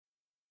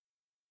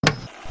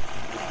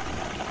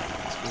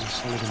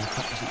solid in the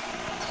cup, isn't it?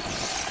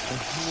 So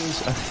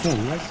here's a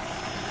thing. Let's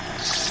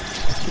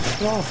the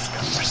flask.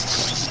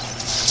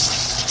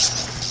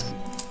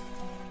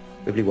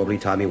 Wibbly wobbly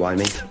timey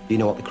wimey. Do you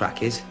know what the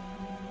crack is?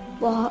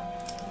 What?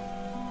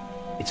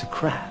 It's a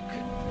crack.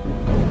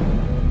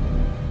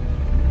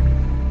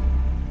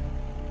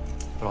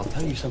 But I'll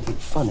tell you something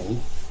funny.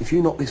 If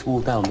you knock this wall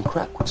down, the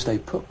crack would stay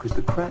put because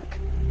the crack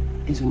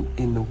isn't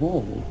in the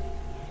wall.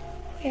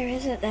 Where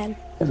is it then?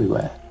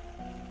 Everywhere.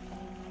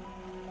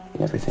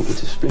 In everything.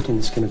 It's a split in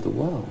the skin of the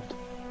world.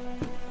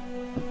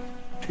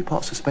 Two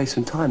parts of space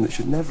and time that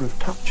should never have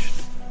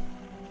touched.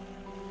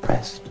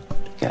 Pressed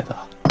together.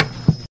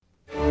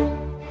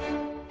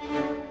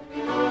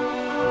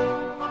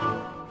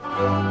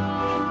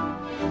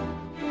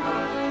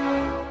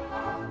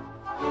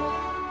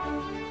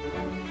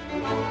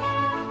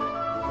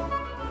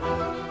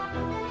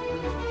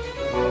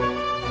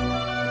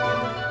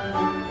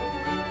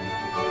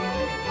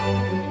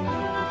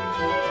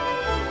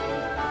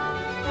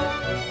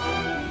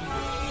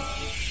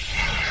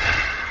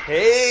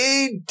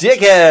 Hey,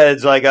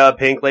 dickheads! Like a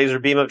pink laser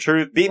beam of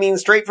truth beaming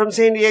straight from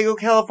San Diego,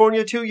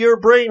 California to your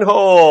brain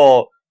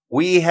hole.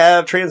 We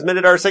have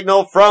transmitted our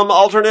signal from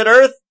alternate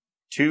Earth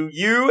to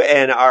you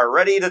and are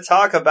ready to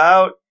talk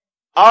about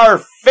our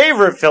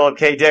favorite Philip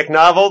K. Dick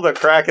novel, The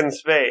Crack in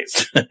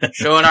Space.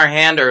 Showing our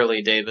hand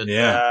early, David.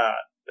 Yeah.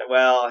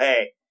 Well,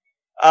 hey.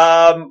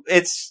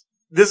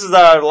 This is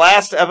our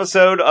last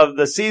episode of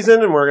the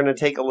season, and we're going to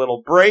take a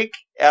little break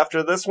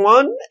after this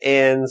one.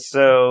 And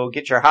so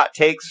get your hot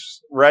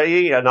takes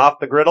ready and off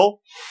the griddle,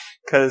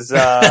 because we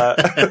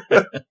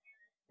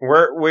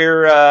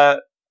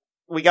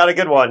got a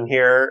good one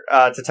here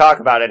to talk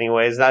about.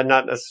 Anyways,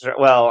 not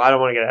necessarily. Well, I don't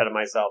want to get ahead of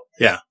myself.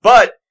 Yeah,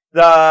 but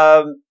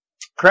the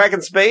Crack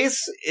in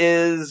Space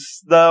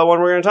is the one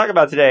we're going to talk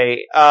about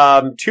today.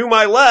 To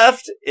my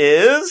left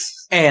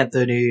is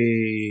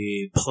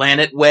Anthony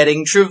Planet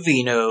Wedding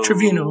Trevino.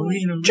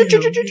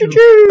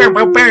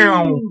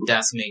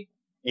 That's me.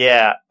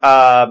 Yeah.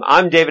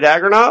 I'm David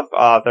Agronoff,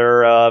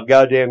 author of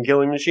Goddamn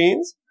Killing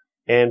Machines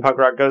and Punk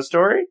Rock Ghost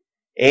Story.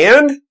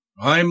 And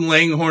I'm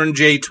Langhorn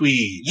J.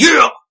 Tweed.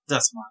 Yeah!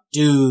 That's my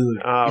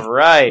dude. All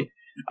right.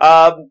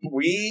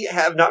 We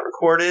have not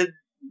recorded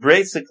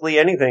basically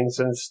anything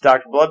since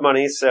Dr. Blood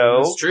Money, so...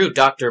 That's true,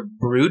 Dr.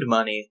 Brood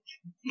Money.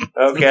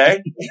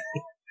 Okay.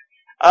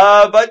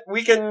 But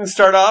we can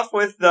start off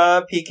with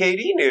the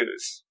PKD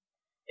news.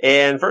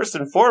 And first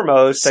and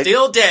foremost...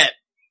 Still dead.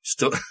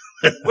 Still...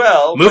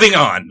 Well... Moving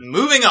on.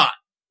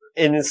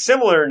 In a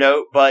similar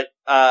note, but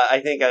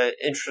I think an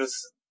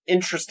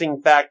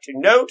interesting fact to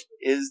note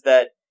is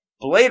that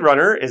Blade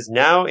Runner is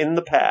now in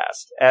the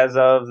past. As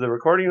of the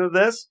recording of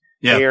this,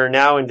 we are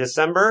now in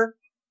December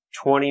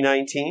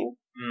 2019.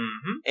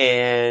 Mm-hmm.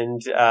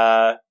 And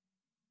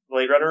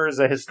Blade Runner is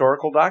a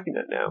historical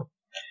document now.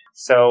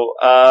 So,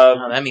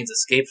 that means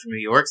Escape from New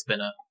York's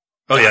been a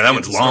that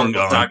one's long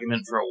gone.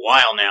 Document for a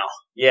while now.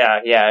 Yeah,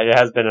 it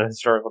has been a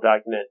historical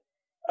document.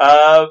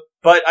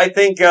 But I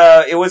think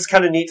it was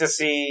kind of neat to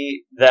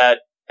see that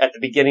at the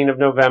beginning of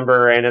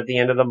November and at the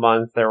end of the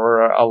month, there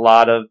were a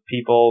lot of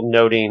people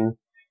noting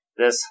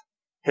this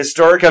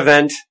historic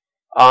event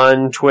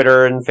on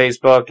Twitter and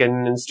Facebook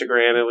and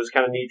Instagram. It was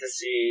kind of neat to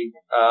see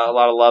a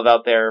lot of love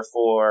out there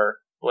for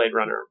Blade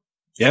Runner.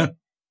 Yeah.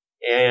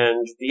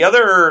 And the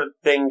other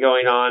thing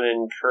going on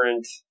in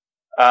current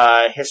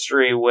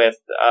history with,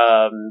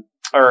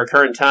 or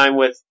current time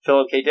with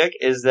Philip K. Dick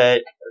is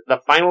that the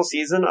final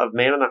season of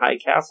Man in the High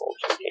Castle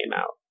just came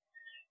out.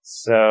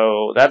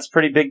 So that's a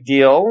pretty big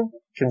deal,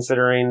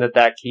 considering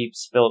that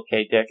keeps Philip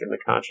K. Dick in the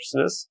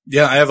consciousness.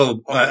 Yeah,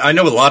 I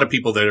know a lot of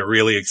people that are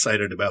really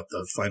excited about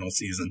the final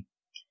season.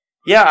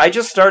 Yeah, I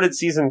just started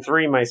season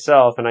 3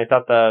 myself, and I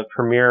thought the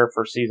premiere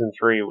for season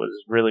 3 was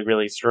really,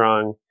 really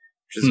strong,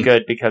 which is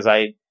good because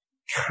I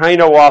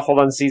kind of waffled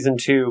on season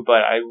 2,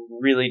 but I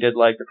really did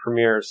like the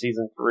premiere of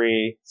season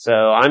 3. So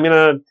I'm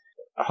gonna,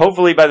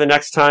 hopefully by the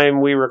next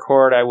time we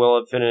record, I will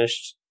have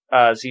finished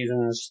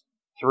seasons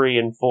 3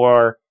 and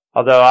 4.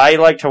 Although I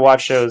like to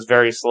watch shows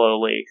very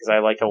slowly because I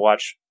like to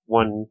watch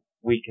 1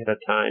 week at a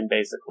time,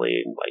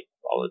 basically, like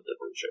all the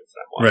different shows that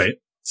I watch. Right.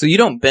 So you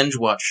don't binge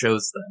watch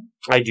shows then?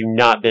 I do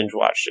not binge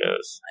watch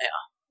shows.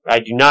 Yeah. I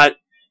do not.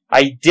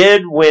 I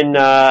did when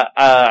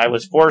I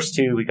was forced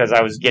to because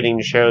I was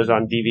getting shows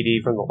on DVD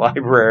from the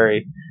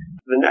library.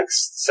 The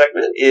next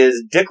segment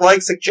is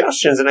Dick-like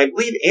suggestions, and I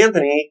believe,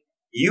 Anthony,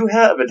 you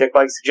have a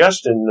Dick-like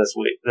suggestion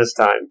this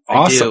time.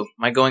 Awesome. I do.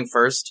 Am I going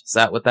first? Is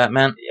that what that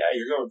meant? Yeah,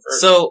 you're going first.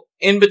 So,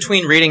 in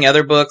between reading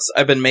other books,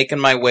 I've been making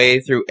my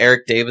way through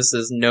Eric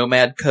Davis's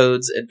Nomad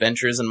Codes,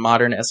 Adventures in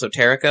Modern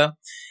Esoterica.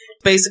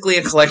 Basically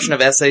a collection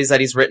of essays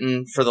that he's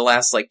written for the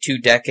last, 2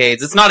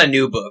 decades. It's not a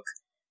new book,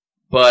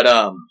 but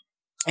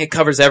it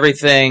covers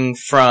everything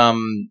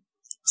from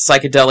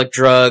psychedelic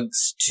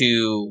drugs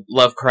to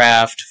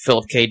Lovecraft,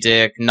 Philip K.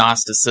 Dick,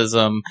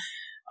 Gnosticism,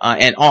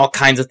 and all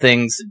kinds of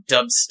things,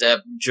 dubstep,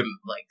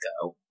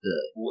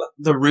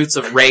 the roots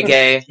of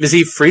reggae. Is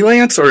he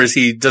freelance or does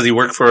he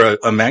work for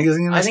a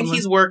magazine or I think something?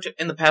 he's worked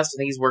in the past. I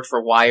think he's worked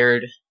for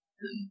Wired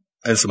and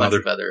And some bunch other.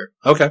 of other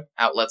Okay.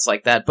 outlets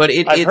like that. But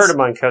I've it's, heard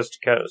him on Coast to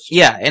Coast.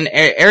 yeah, and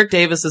Eric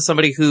Davis is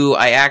somebody who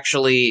I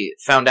actually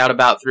found out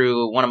about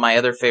through one of my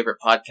other favorite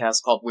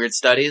podcasts called Weird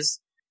Studies.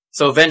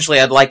 So eventually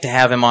I'd like to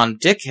have him on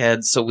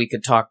Dickhead so we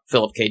could talk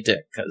Philip K.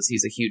 Dick, because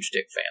he's a huge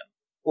Dick fan.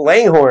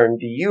 Langhorn,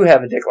 do you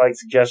have a Dick-like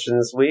suggestion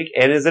this week?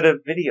 And is it a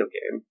video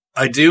game?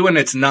 I do, and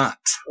it's not.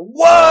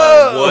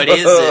 Whoa! What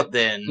is it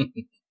then?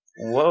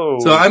 Whoa.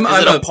 So I'm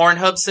Is it a a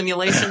Pornhub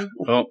simulation?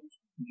 well,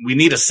 we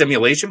need a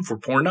simulation for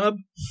Pornhub.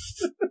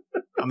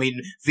 I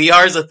mean,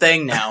 VR's a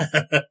thing now.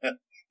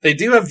 They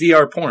do have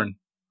VR porn.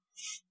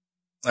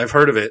 I've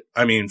heard of it.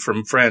 I mean,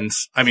 from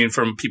friends. I mean,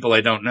 from people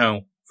I don't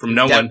know. From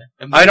no one.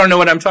 I don't know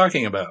what I'm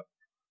talking about.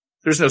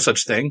 There's no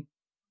such thing.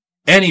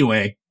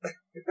 Anyway,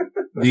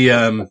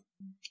 the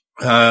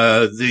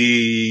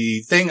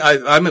thing,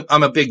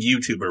 I'm a big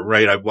YouTuber,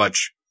 right? I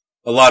watch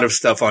a lot of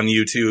stuff on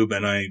YouTube,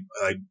 and I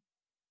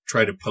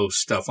try to post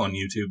stuff on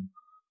YouTube.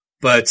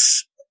 But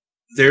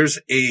there's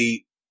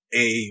a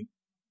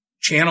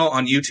channel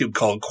on YouTube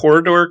called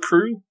Corridor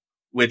Crew,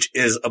 which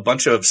is a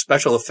bunch of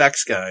special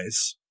effects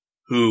guys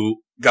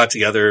who got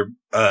together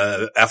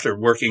after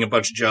working a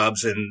bunch of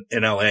jobs in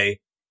LA,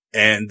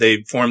 and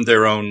they formed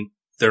their own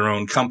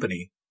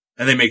company,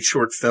 and they make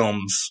short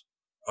films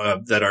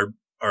that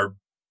are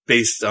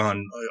based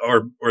on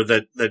or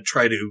that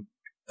try to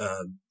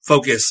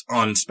focus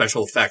on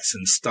special effects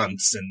and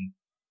stunts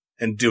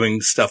and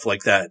doing stuff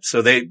like that.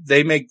 So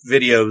they make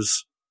videos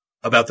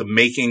about the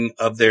making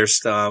of their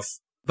stuff,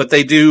 but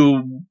they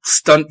do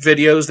stunt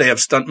videos. They have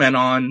stuntmen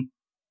on,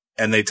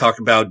 and they talk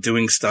about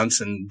doing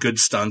stunts and good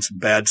stunts and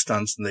bad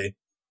stunts, and they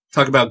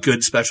talk about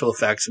good special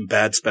effects and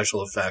bad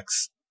special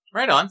effects.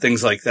 Right on.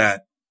 Things like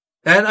that.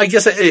 And I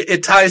guess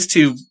it ties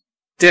to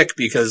Dick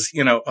because,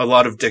 you know, a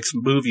lot of Dick's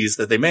movies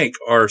that they make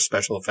are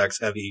special effects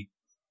heavy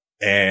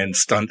and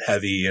stunt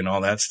heavy and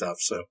all that stuff.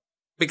 So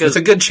Because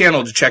it's a good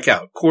channel to check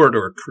out.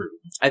 Corridor Crew.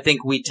 I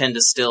think we tend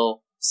to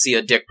still see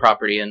a Dick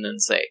property and then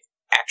say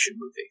action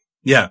movie.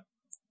 Yeah.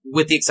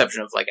 With the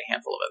exception of like a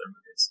handful of other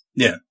movies.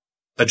 Yeah.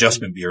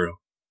 Adjustment Bureau.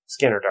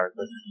 Skinner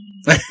Darkly.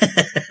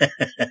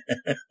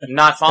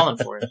 Not falling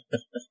for it.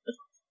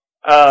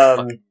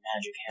 Fucking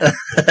magic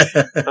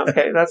hand.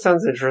 Okay, that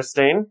sounds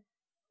interesting.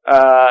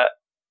 Was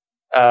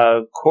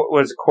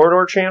it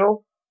Corridor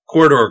Channel?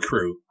 Corridor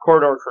Crew.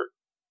 Corridor Crew.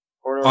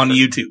 Corridor On Crew.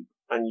 YouTube.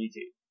 On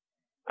YouTube.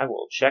 I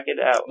will check it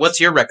out. What's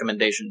your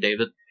recommendation,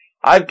 David?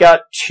 I've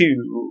got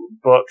 2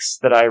 books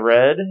that I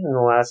read in the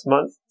last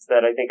month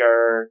that I think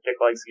are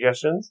Dick-like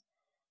suggestions.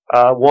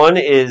 One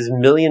is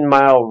Million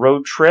Mile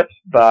Road Trip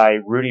by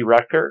Rudy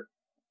Rucker,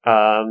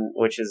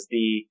 which is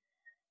the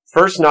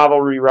first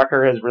novel Rudy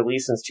Rucker has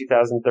released since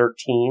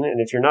 2013.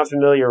 And if you're not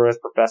familiar with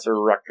Professor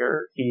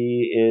Rucker,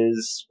 he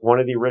is one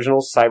of the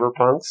original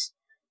cyberpunks,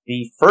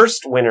 the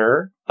first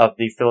winner of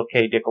the Philip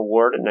K. Dick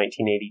Award in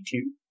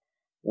 1982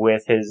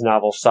 with his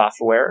novel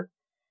Software.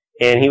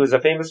 And he was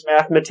a famous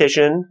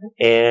mathematician,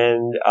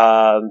 and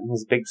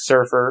he's a big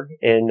surfer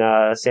in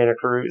Santa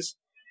Cruz.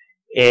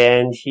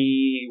 And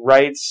he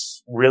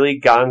writes really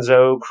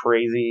gonzo,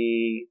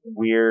 crazy,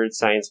 weird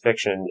science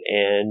fiction.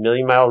 And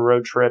Million Mile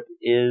Road Trip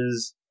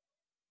is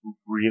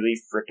really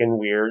frickin'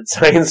 weird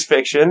science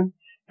fiction.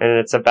 And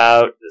it's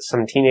about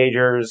some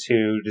teenagers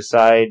who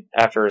decide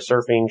after a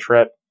surfing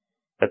trip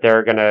that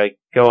they're gonna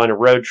go on a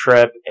road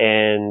trip,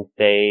 and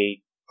they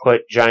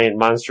put giant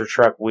monster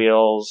truck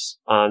wheels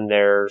on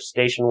their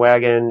station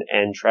wagon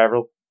and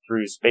travel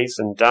through space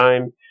and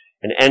time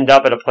and end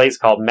up at a place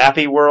called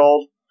Mappy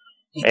World.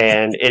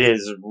 And it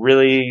is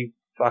really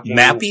fucking...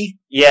 Mappy?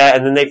 Yeah,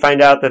 and then they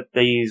find out that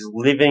these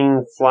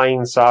living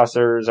flying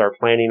saucers are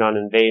planning on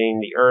invading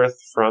the Earth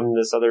from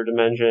this other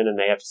dimension, and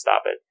they have to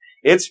stop it.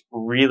 It's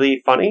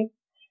really funny.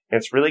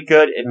 It's really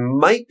good. It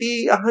might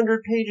be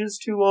 100 pages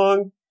too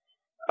long.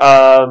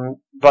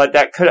 But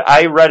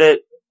I read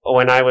it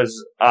when I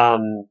was,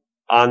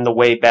 on the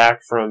way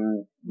back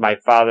from my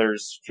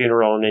father's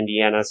funeral in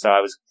Indiana, so I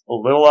was a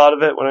little out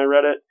of it when I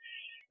read it.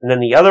 And then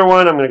the other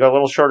one I'm going to go a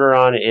little shorter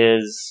on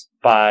is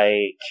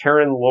by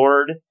Karen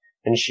Lord,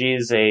 and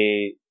she's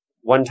a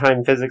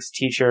one-time physics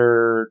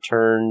teacher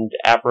turned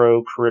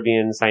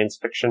Afro-Caribbean science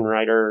fiction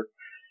writer.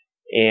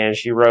 And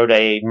she wrote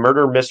a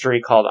murder mystery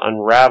called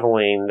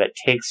Unraveling that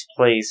takes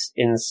place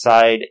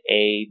inside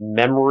a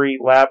memory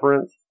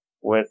labyrinth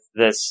with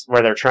this,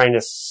 where they're trying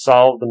to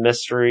solve the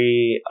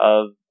mystery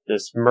of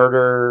this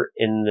murder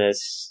in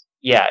this,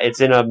 it's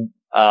in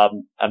a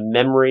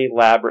memory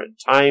labyrinth,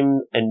 time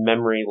and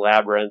memory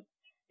labyrinth.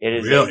 It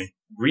is a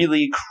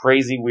really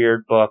crazy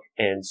weird book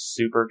and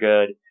super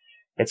good.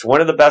 It's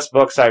one of the best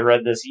books I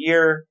read this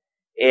year.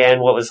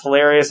 And what was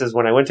hilarious is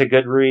when I went to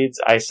Goodreads,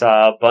 I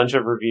saw a bunch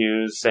of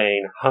reviews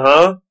saying,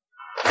 huh?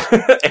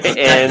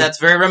 And that's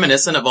very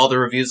reminiscent of all the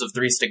reviews of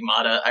Three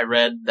Stigmata I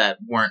read that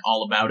weren't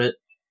all about it.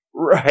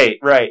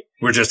 Right.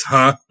 We're just,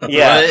 huh?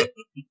 Yeah. What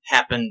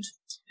happened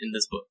in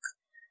this book?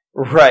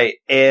 Right.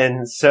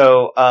 And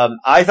so,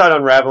 I thought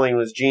Unraveling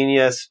was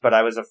genius, but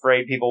I was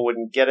afraid people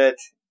wouldn't get it.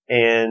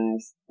 And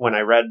when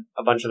I read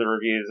a bunch of the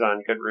reviews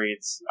on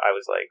Goodreads, I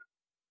was like,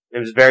 It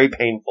was very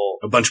painful.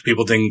 A bunch of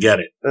people didn't get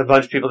it. A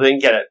bunch of people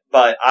didn't get it.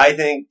 But I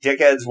think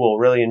dickheads will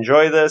really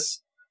enjoy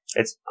this.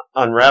 It's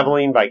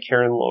Unraveling by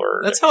Karen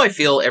Lord. That's how I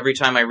feel every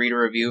time I read a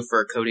review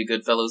for Cody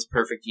Goodfellow's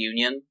Perfect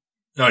Union.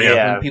 Oh, yeah.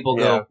 Yeah. When people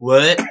go,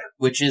 what?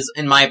 Which is,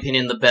 in my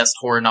opinion, the best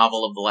horror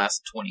novel of the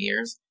last 20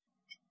 years.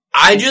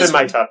 I It's just in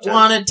my top 10.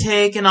 want to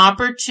take an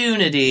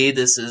opportunity.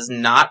 This is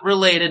not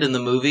related, and the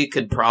movie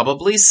could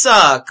probably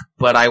suck,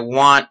 but I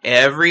want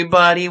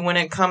everybody, when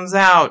it comes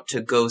out,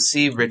 to go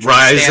see Richard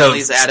Rise of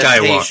Stanley's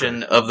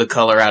adaptation of The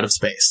Color Out of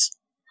Space.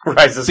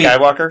 Rise of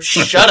Skywalker?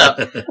 Shut up,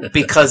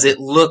 because it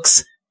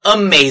looks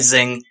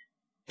amazing,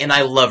 and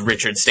I love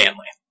Richard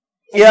Stanley.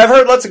 Yeah, I've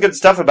heard lots of good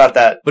stuff about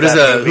that. What is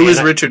that movie, who is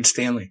and Richard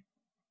Stanley?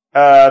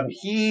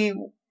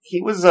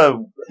 He's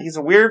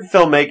a weird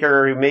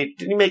filmmaker who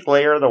didn't he make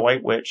Lair of the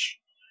White Witch?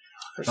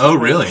 Oh,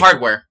 really?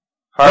 Hardware.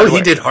 Oh,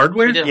 he did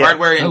Hardware? He did Yeah.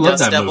 Hardware I and love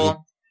Dust that Devil. movie.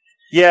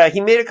 Yeah,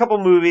 he made a couple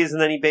movies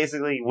and then he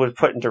basically was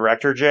put in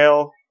director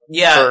jail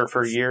Yeah,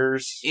 for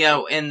years.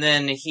 yeah, and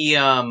then he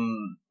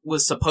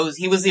was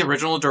the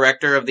original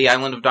director of The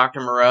Island of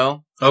Dr.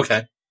 Moreau,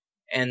 Okay.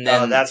 and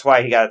then That's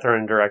why he got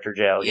thrown in director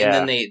jail. and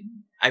Yeah. then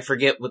I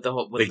forget what the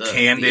They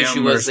canned the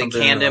issue him or was. They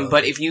something, canned him,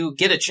 but if you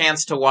get a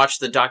chance to watch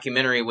the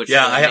documentary, which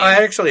Yeah, they I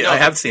made- actually, No, I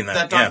have seen that.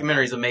 that Yeah.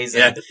 documentary is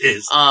amazing. Yeah, it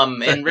is.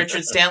 And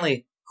Richard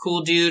Stanley,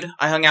 cool dude.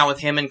 I hung out with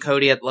him and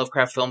Cody at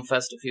Lovecraft Film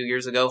Fest a few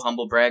years ago.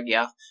 Humble brag,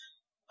 yeah.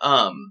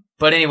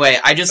 But anyway,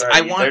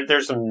 Sorry,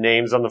 there's some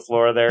names on the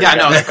floor there. Yeah,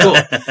 no, it's cool.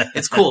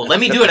 It's cool.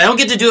 Let me do it. I don't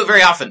get to do it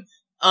very often.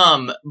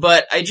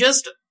 But I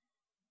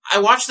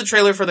watched the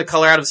trailer for The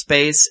Color Out of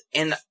Space,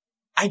 and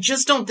I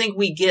just don't think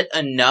we get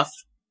enough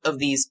of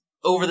these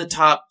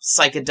over-the-top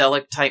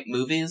psychedelic type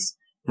movies,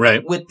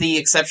 Right. with the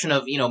exception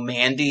of,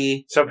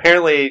 Mandy. So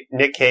apparently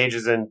Nick Cage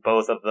is in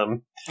both of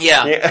them.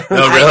 Yeah. Yeah.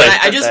 Oh, really?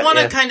 I just want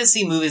to Yeah. kind of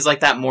see movies like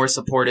that more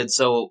supported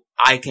so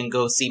I can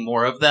go see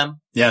more of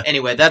them. Yeah.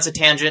 Anyway, that's a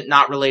tangent,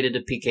 not related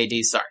to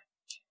PKD, sorry.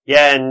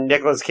 Yeah, and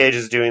Nicolas Cage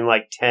is doing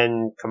like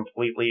 10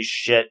 completely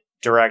shit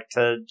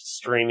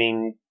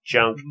direct-to-streaming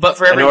junk But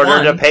for in every order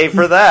to one, pay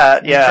for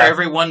that. for Yeah,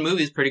 every one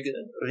movie's pretty good.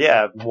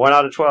 yeah, 1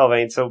 out of 12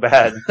 ain't so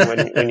bad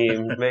when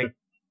you make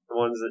the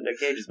ones that Nick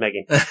Cage is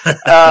making.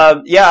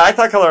 Yeah, I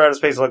thought Color Out of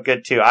Space looked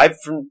good too. I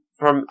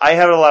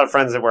had a lot of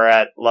friends that were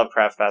at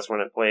Lovecraft Fest when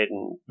it played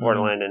in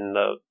Portland, and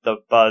the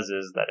buzz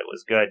is that it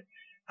was good.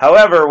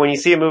 However, when you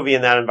see a movie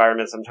in that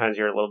environment, sometimes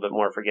you're a little bit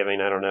more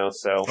forgiving. I don't know.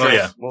 So Oh,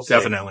 yeah. we'll see.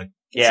 Definitely.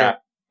 Yeah. Sure.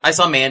 I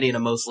saw Mandy in a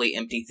mostly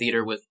empty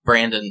theater with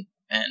Brandon,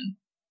 and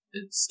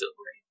it's still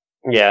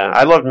great. Yeah,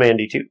 I loved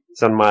Mandy too.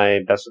 It's on my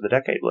best of the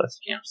decade list.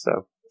 Yeah.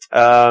 So,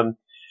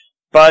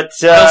 but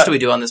What else do we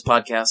do on this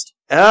podcast?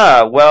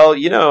 well,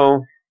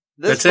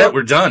 That's it.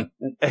 We're done.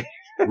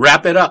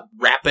 Wrap it up.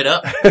 Wrap it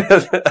up.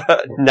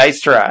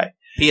 Nice try.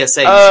 PSA, you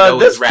should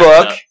always This wrap it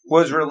book up.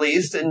 was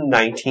released in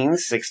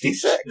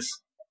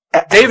 1966.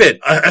 David,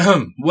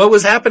 what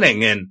was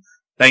happening in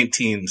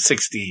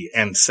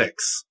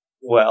 1966?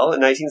 Well, in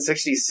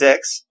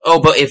 1966, Oh,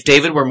 but if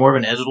David were more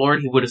of an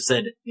edgelord, he would have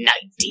said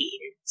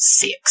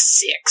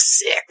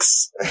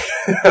 19666.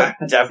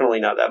 definitely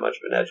not that much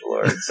of an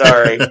edgelord.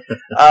 Sorry.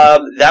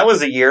 That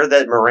was a year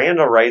that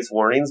Miranda rights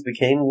warnings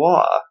became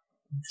law.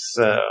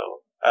 So,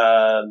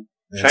 China's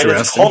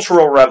Interesting.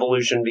 Cultural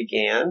Revolution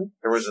began.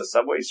 There was a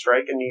subway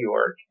strike in New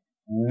York.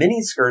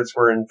 Miniskirts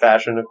were in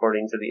fashion,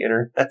 according to the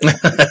internet.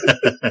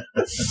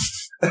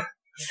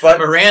 But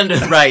Miranda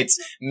writes,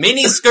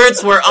 mini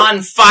skirts were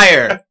on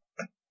fire.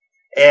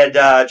 and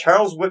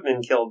Charles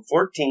Whitman killed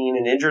 14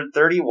 and injured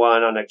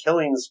 31 on a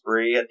killing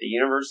spree at the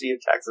University of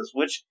Texas,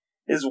 which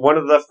is one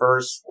of the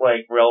first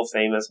real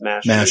famous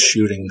mass shootings.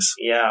 shootings.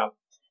 Yeah,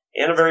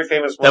 and a very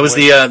famous one. That was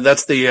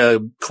that's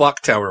the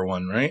clock tower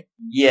one, right?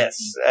 Yes,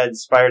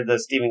 inspired the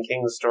Stephen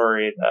King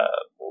story. What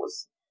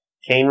was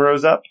Cain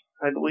Rose Up,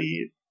 I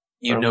believe.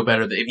 You know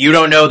better. If you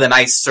don't know, then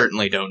I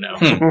certainly don't know.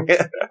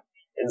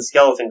 In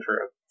Skeleton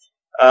Crew.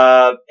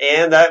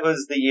 And that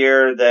was the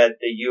year that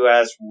the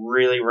U.S.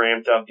 really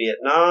ramped up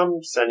Vietnam,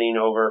 sending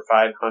over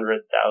 500,000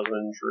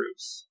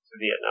 troops to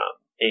Vietnam,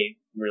 a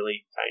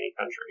really tiny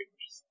country,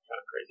 which is kind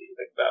of crazy to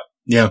think about.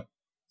 Yeah.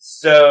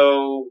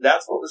 So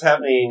that's what was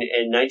happening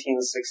in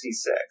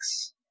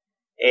 1966.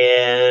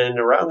 And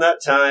around that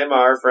time,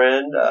 our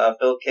friend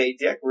Phil K.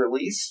 Dick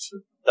released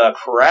The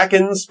Crack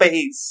in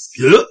Space.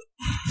 Yeah.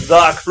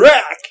 The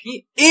Crack!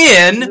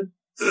 In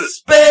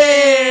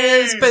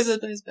space!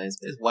 Space.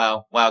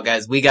 Wow,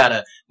 guys, we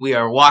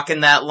are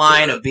walking that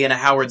line of being a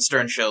Howard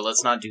Stern show.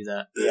 Let's not do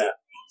that. Yeah.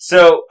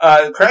 So,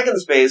 Crack in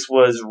Space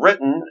was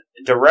written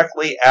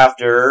directly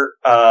after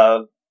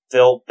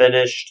Phil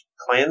finished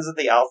Clans of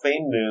the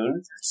Alphane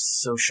Moon,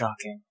 So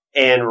shocking.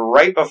 and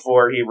right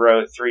before he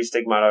wrote Three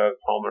Stigmata of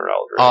Palmer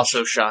Eldritch.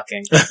 Also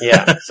shocking.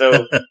 Yeah.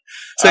 So,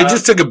 So he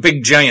just took a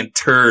big giant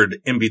turd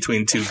in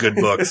between two good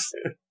books.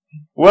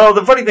 well,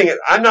 the funny thing is,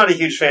 I'm not a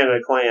huge fan of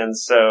the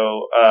Clans,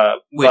 so,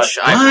 Which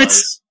but, I What?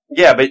 was.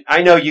 yeah, but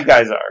I know you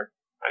guys are.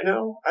 I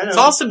know. It's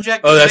all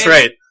subjective. Oh, that's baby.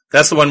 right.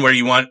 That's the one where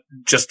you want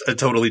just a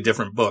totally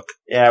different book.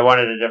 Yeah, I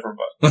wanted a different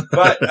book.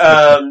 But,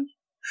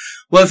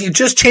 Well, if you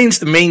just change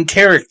the main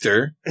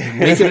character,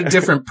 make it a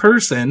different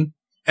person,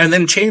 and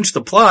then change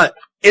the plot,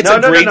 it's a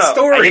great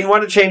story. I didn't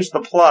want to change the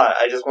plot.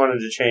 I just wanted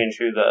to change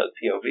who the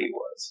POV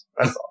was.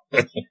 That's all.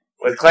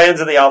 With Clans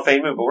of the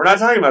Alphane Moon. But we're not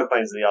talking about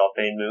Clans of the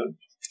Alphane Moon.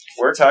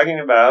 We're talking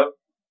about...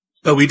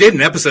 But we did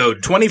in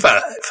episode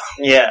 25.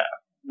 Yeah.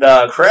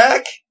 The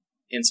crack...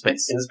 In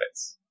space. In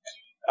space.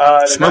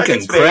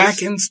 Smoking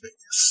crack in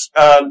space.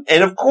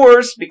 And of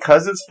course,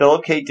 because it's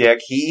Philip K. Dick,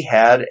 he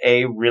had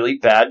a really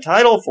bad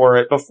title for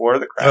it before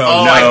the crack.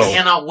 Oh, I no.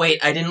 cannot wait.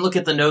 I didn't look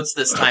at the notes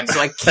this time, so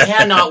I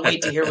cannot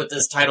wait to hear what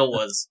this title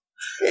was.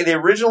 The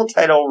original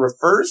title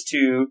refers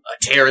to A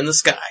Tear in the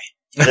Sky.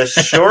 the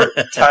short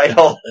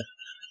title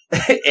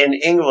in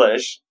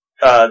English,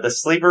 The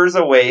Sleepers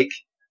Awake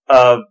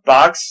of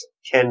Bach's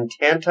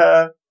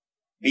Cantata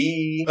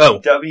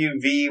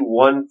BWV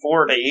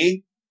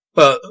 140.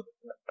 Cantata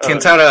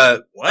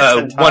Cantata?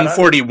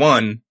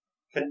 141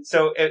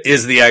 So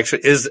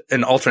is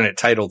an alternate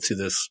title to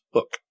this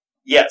book.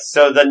 yes,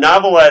 so the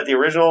novelette, the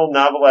original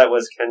novelette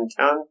was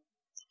Cantata.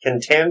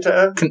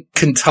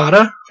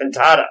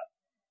 Cantata?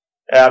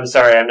 I'm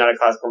sorry, I'm not a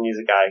classical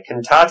music guy.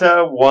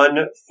 Cantata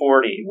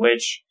 140,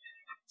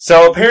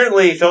 so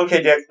apparently Philip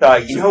K. Dick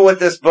thought, you know what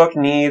this book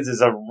needs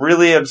is a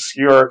really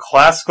obscure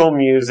classical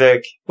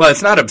music. Well,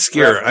 it's not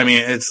obscure. I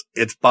mean,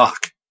 it's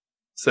Bach.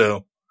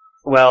 So.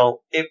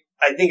 Well,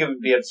 I think it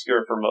would be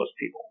obscure for most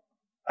people.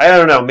 I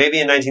don't know, maybe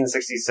in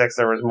 1966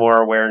 there was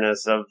more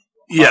awareness of...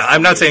 Yeah,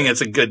 I'm not saying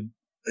that's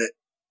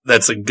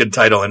a good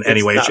title in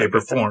any way, shape,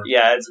 or form.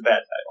 Yeah, it's a bad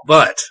title.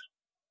 But,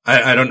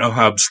 I don't know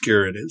how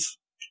obscure it is.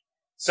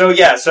 So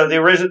yeah, so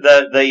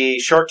the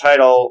short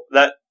title,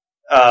 that,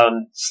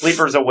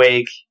 Sleepers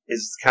Awake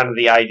is kind of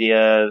the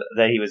idea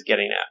that he was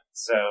getting at.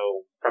 So,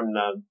 from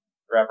the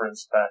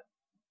reference to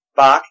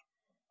Bach.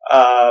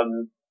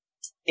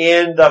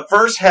 And the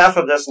first half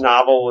of this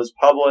novel was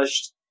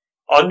published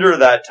under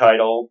that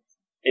title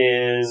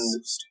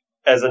as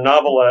a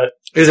novelette.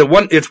 Is it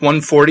it's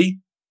 140?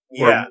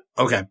 Yeah.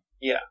 Okay.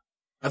 Yeah.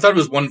 I thought it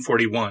was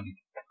 141,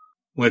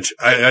 which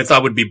I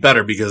thought would be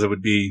better because it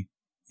would be,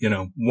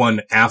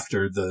 one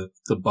after the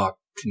Bach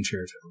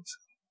concertos.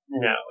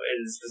 No, it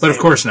is the But same.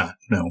 of course not.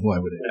 No, why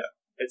would it? No,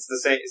 it's the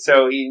same.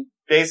 So he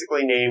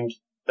basically named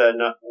the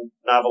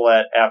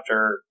novelette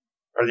after,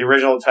 or the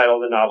original title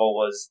of the novel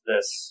was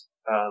this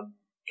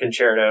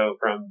concerto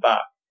from Bach.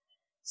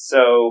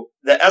 So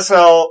the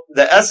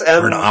SM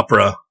Or an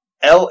opera.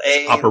 LA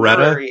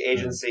Operetta? Literary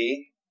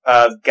Agency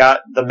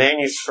got the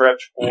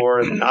manuscript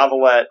for the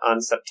novelette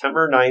on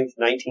September 9th,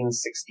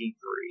 1963.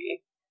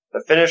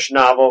 The finished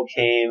novel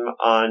came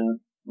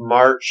on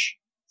March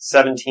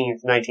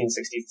 17th,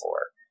 1964.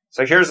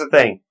 So here's the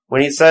thing.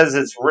 When he says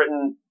it's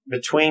written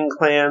between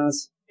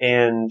Clans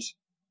and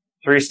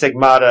Three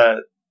Stigmata,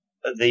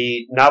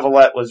 the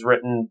novelette was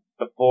written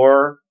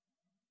before,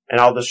 and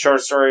all the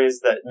short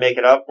stories that make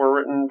it up were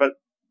written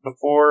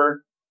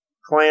before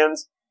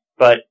Clans.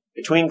 But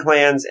between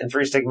Clans and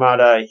Three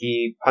Stigmata,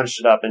 he punched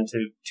it up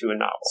into a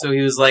novel. So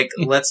he was like,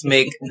 let's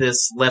make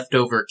this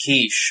leftover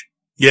quiche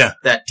Yeah.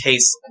 that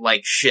tastes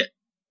like shit.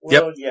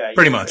 Well, yeah,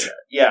 pretty you can much. say that.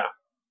 Yeah.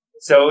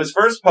 So it was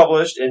first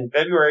published in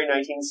February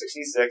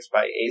 1966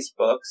 by Ace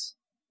Books,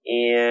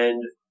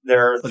 and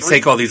there are Let's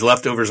take all these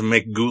leftovers and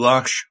make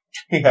goulash.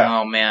 Yeah.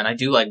 Oh man, I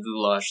do like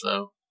goulash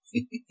though.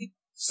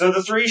 So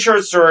the three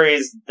short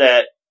stories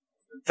that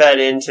fed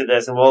into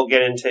this, and we'll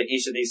get into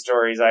each of these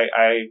stories.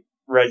 I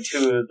read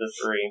two of the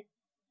three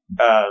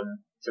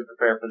to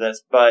prepare for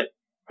this, but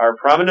our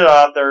prominent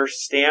author,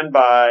 Stand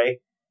By,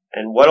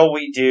 and What'll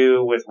We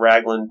Do with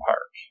Raglan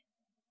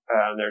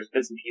Park. There's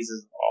bits and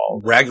pieces of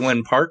all.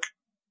 Raglan Park?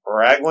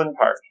 Raglan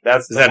Park.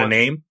 Is that a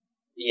name?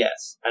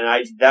 Yes, and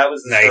that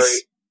was the Nice.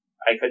 story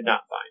I could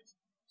not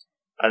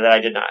find, that I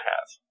did not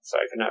have, so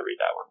I could not read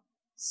that one.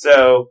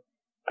 So,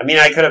 I mean,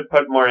 I could have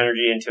put more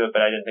energy into it,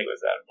 but I didn't think it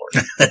was that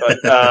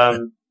important. But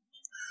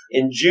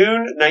in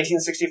June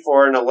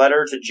 1964, in a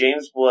letter to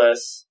James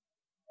Bliss,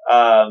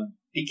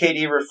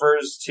 PKD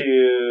refers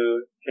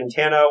to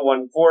Cantata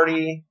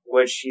 140,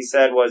 which he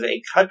said was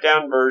a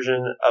cut-down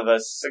version of a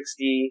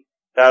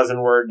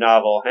 60,000-word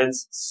novel,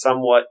 hence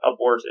somewhat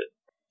aborted.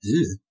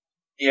 Ew.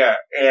 Yeah,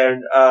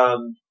 and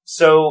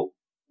so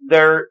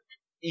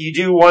you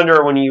do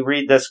wonder when you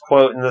read this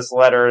quote in this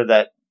letter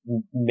that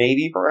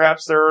maybe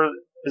perhaps there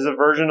is a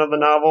version of the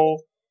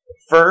novel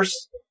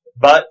first,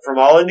 but from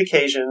all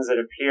indications, it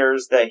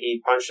appears that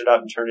he punched it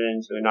up and turned it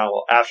into a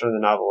novel after the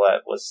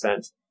novelette was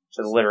sent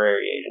to the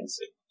literary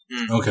agency.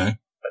 Okay.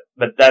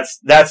 But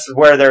that's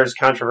where there's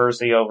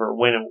controversy over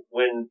when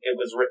it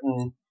was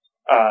written.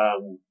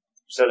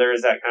 So there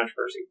is that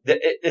controversy.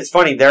 It's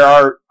funny.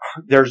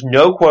 There's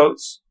no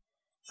quotes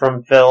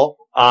from Phil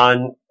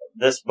on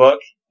this book.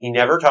 He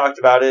never talked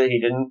about it.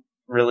 He didn't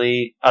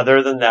really,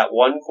 other than that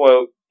one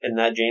quote in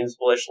that James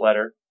Blish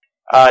letter.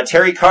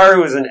 Terry Carr,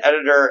 who was an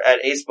editor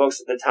at Ace Books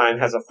at the time,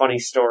 has a funny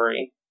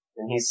story.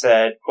 And he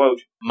said, quote,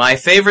 My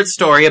favorite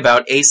story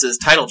about Ace's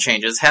title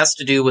changes has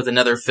to do with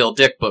another Phil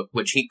Dick book,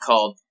 which he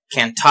called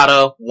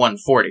Cantata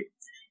 140.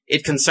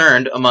 It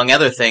concerned, among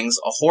other things,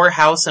 a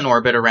whorehouse in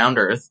orbit around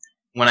Earth.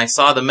 When I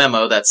saw the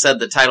memo that said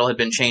the title had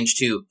been changed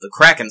to The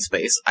Kraken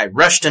Space, I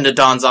rushed into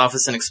Don's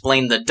office and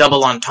explained the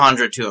double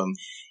entendre to him.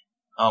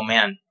 Oh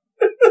man.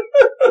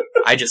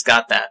 I just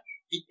got that.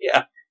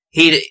 Yeah.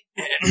 He'd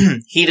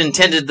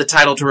intended the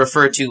title to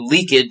refer to a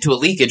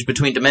leakage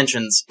between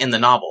dimensions in the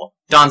novel.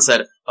 Don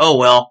said, "Oh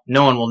well,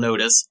 no one will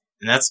notice."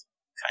 And that's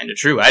kind of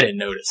true. I didn't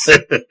notice.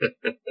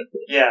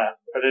 Yeah,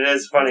 but it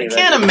is funny. I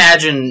can't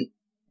imagine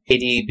AD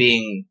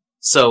being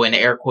so, in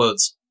air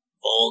quotes,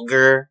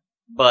 vulgar.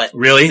 But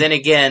Really? then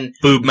again,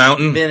 Boob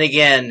Mountain? then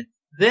again,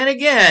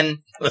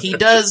 he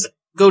does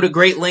go to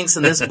great lengths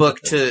in this book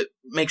to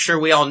make sure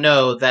we all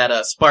know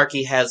that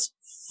Sparky has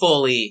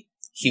fully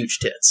huge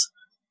tits.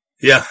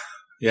 Yeah.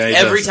 Yeah, he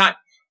Every does. time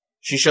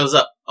she shows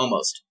up,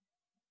 almost.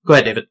 Go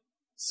ahead, David.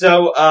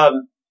 So,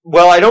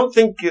 well, I don't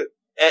think,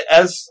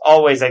 as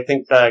always, I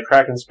think the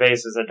Kraken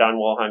Space is a Don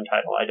Wilhelm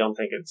title. I don't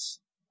think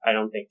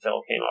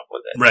Phil came up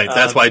with it. Right,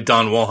 that's why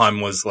Don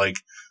Wilhelm was like,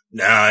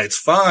 nah, it's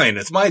fine,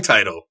 it's my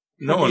title.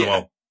 No one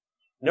will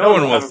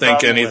have a think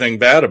problem anything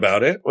bad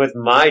about it. with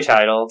my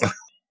title.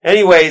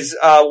 Anyways,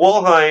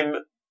 Wilhelm,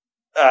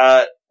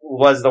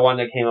 was the one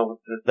that came up with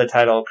the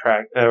title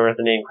or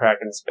the name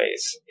Kraken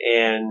Space.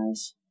 And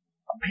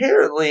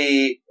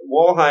apparently,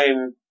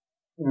 Wilhelm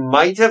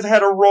might have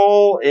had a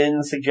role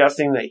in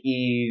suggesting that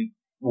he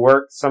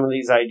worked some of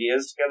these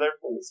ideas together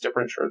from these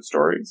different short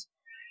stories.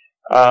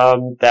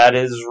 That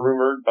is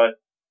rumored, but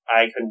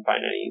I couldn't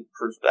find any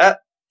proof of that.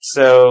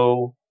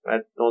 So,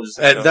 I'll just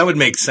That would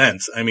make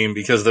sense. I mean,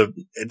 because it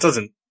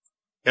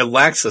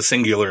lacks a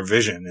singular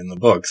vision in the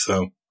book,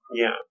 so.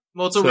 Yeah.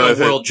 Well, it's a So real if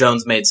it- World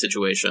Jones-made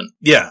situation.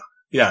 Yeah,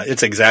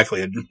 it's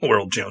exactly a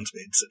World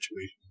Jones-made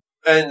situation.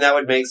 And that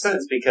would make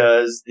sense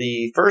because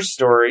the first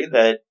story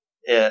that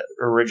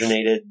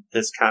originated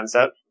this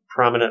concept,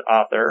 Prominent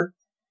Author,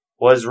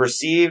 was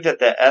received at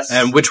the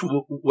And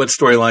what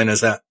storyline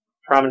is that?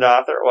 Prominent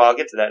Author? Well, I'll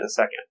get to that in a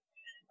second.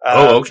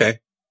 Okay.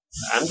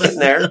 I'm getting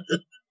there.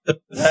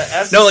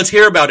 No, let's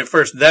hear about it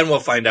first, then we'll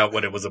find out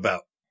what it was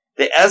about.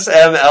 The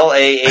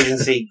SMLA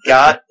agency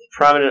got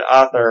Prominent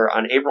Author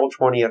on April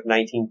 20th,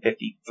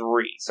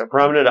 1953. So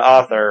Prominent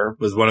Author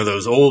It was one of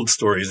those old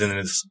stories in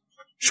its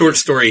short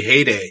story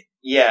heyday.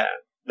 yeah,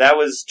 that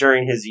was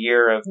during his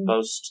year of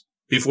most...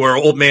 Before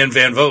Old Man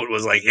Van Vogt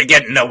was like, you're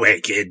getting nowhere,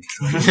 kid.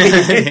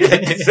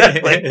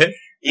 Exactly.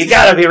 You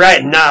gotta be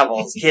writing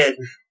novels, kid.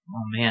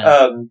 Oh man,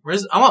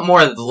 I want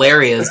more of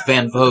Laria's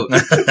Van Vogt.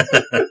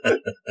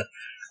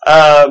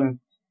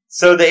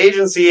 So the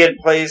agency had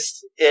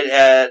placed it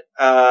at,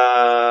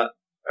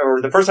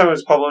 or the first time it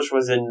was published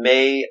was in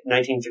May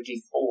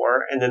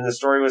 1954, and then the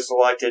story was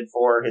selected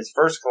for his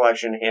first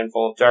collection,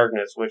 Handful of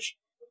Darkness, which,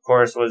 of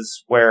course,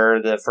 was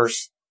where the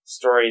first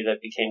story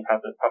that became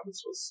Puppet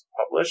Puppets was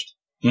published.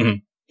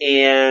 Mm-hmm.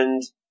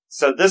 And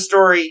so this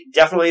story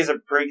definitely is a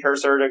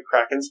precursor to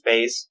Kraken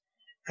Space,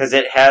 because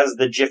it has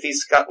the Jiffy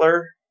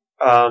Scuttler,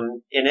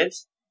 in it.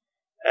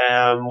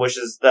 Which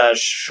is the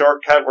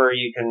shortcut where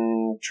you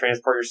can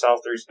transport yourself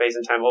through space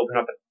and time, open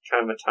up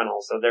kind of a tunnel.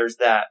 So there's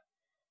that.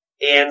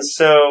 And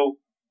so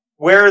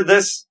where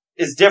this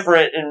is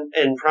different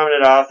in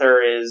Prominent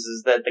Author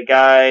is that the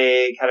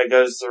guy kind of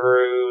goes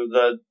through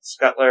the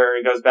Scuttler,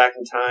 he goes back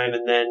in time,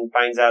 and then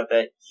finds out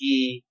that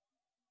he,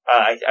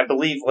 I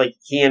believe, like,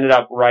 he ended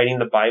up writing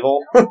the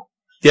Bible.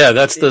 Yeah,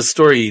 that's the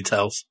story he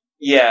tells.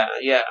 Yeah.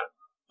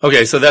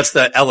 Okay, so that's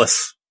the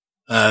Ellis,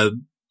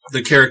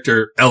 the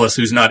character Ellis,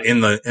 who's not in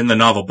the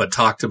novel but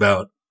talked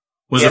about,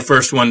 was the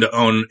first one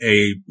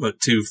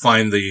to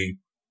find the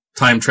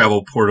time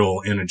travel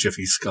portal in a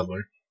Jiffy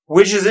Scuttler.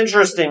 Which is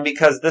interesting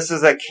because this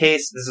is a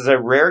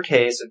rare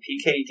case of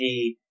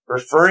PKD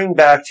referring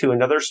back to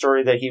another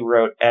story that he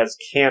wrote as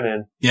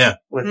canon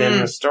within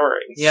the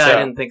story. Yeah, so, I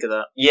didn't think of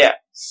that. Yeah,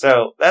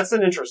 so that's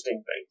an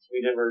interesting thing.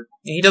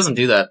 He doesn't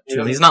do that.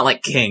 He's not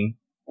like King.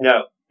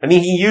 No. I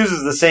mean, he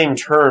uses the same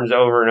terms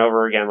over and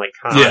over again, like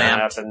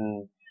Conap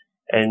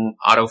and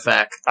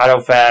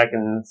Autofac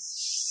and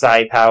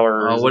Psi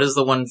Powers. Oh, what is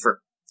the one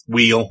for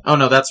Wheel? Oh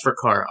no, that's for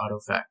car.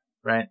 Autofac,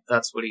 right?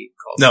 That's what he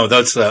calls. No,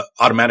 that's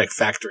automatic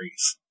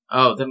factories.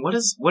 Oh, then what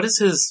is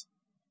his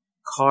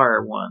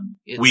car one?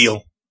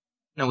 Wheel.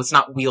 No, it's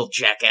not Wheel,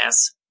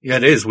 jackass. Yeah,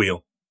 it is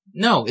Wheel.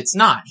 No, it's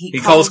not.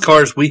 He calls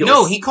cars wheels.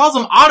 No, he calls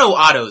them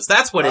autos.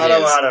 That's what it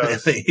is.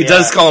 Autos. He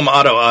does call them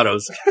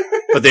autos,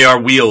 but they are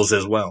wheels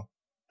as well.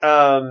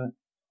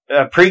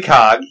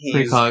 Precog. He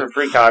uses Precog.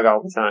 for precog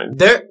all the time.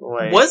 There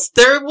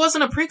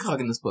wasn't a precog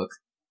in this book,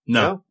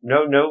 No.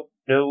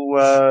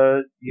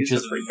 which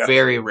is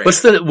very rare.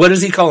 What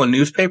does he call a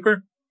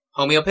newspaper?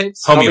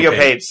 Homeopapes?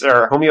 Homeopapes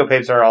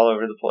are all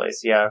over the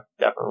place. Yeah,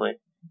 definitely.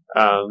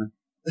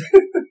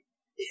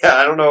 Yeah,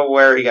 I don't know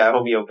where he got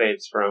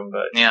homeopapes from,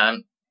 but Yeah.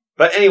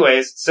 But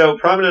anyways, so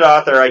Prominent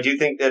Author, I do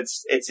think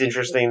it's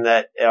interesting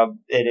that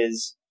it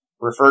is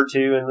referred to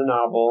in the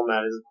novel, and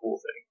that is a cool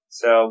thing.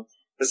 So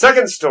the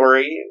second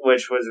story,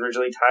 which was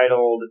originally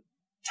titled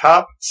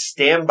Top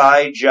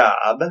Standby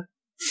Job,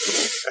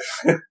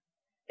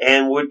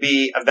 and would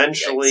be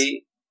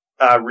eventually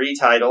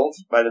retitled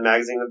by the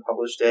magazine that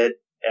published it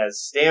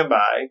as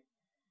Standby,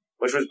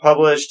 which was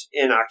published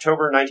in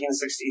October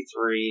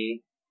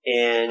 1963,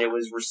 and it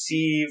was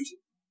received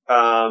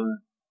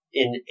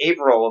in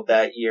April of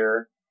that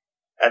year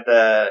at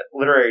the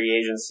literary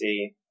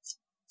agency,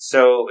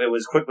 so it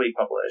was quickly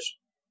published.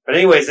 But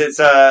anyways, it's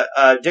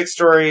a Dick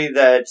story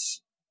that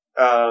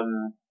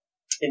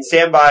in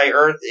Standby,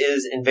 Earth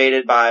is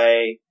invaded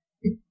by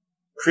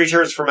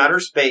creatures from outer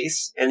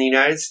space, and the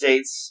United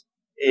States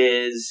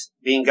is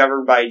being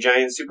governed by a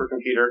giant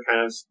supercomputer,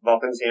 kind of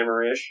Vulcan's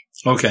hammer-ish.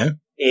 Okay.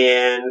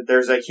 And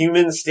there's a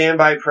human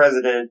standby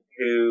president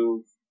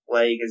who,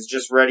 is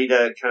just ready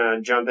to kind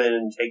of jump in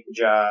and take the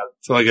job.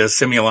 So like a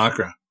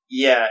simulacra.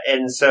 Yeah,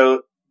 and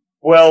so,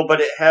 but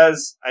it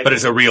has... But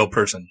it's a real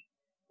person.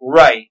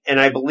 Right, and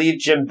I believe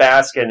Jim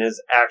Baskin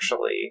is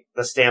actually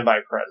the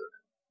standby president.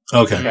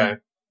 Okay.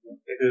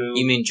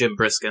 You mean Jim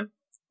Briskin?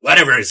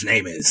 Whatever his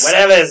name is.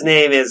 Whatever his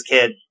name is,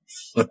 kid.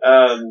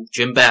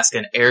 Jim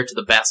Baskin, heir to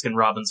the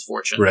Baskin-Robbins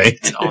fortune. Right.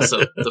 And also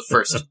the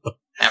first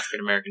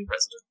African-American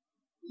president.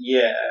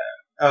 Yeah.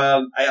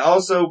 I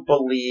also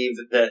believe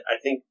that I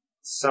think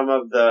some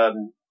of the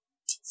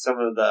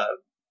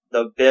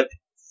BIP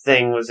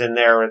thing was in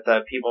there with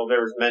the people.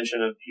 There was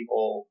mention of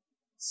people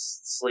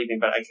sleeping,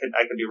 but I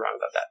could be wrong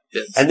about that.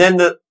 Bibs. And then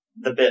the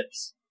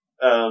BIPs.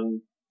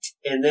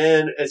 And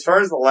then as far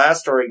as the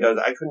last story goes,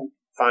 I didn't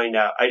find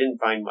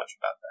much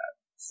about that.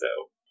 So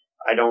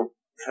I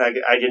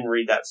didn't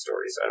read that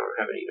story, so I don't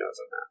have any notes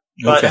on that.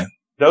 But Okay.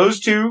 those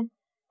two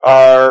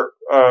are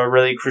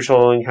really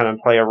crucial and kind of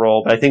play a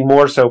role, but I think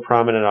more so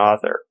Prominent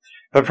Author.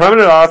 But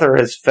Prominent Author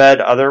has fed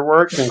other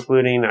works,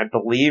 including, I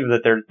believe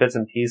that there's bits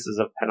and pieces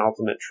of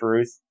Penultimate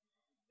Truth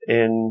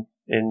in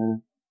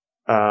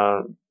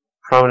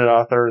Prominent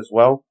Author as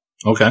well.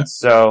 Okay.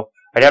 So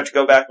I'd have to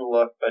go back and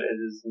look, but it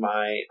is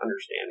my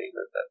understanding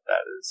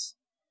that is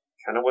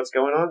kind of what's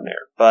going on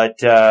there.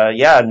 But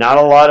not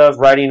a lot of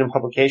writing and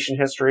publication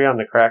history on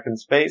the Kraken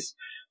space.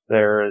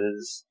 There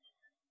is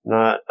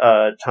not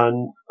a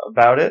ton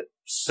about it.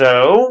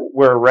 So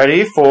we're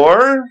ready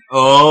for...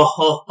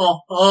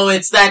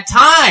 it's that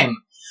time!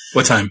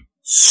 What time?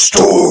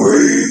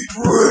 Story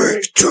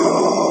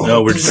breakdown.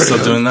 No, we're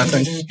still doing that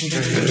thing?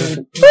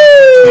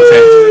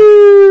 Okay.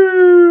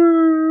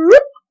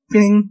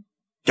 Bing.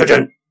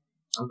 Dun-dun.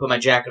 I'm putting my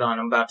jacket on.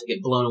 I'm about to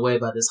get blown away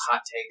by this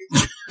hot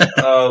take.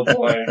 Oh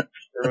boy.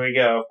 Here we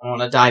go. I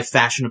want to die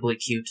fashionably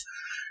cute.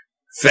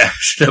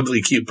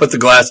 Fashionably cute. Put the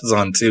glasses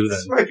on too then.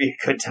 This might be a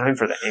good time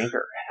for the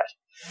anchor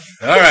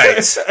hat.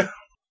 Alright.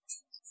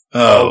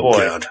 Oh boy.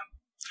 God.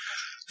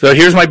 So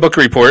here's my book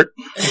report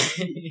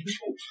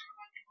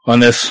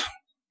on this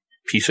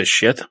piece of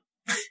shit.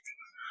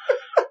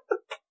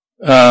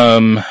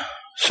 So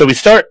we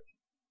start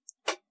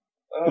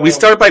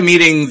by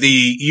meeting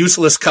the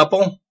useless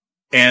couple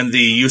and the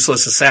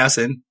useless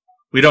assassin.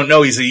 We don't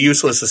know he's a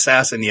useless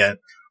assassin yet,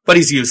 but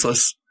he's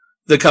useless.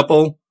 The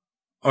couple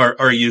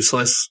are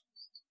useless.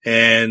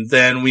 And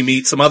then we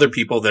meet some other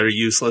people that are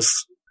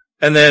useless.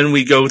 And then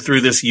we go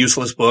through this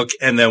useless book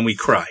and then we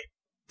cry.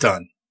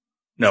 Done.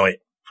 No, wait.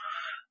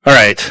 All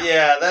right.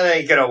 Yeah, that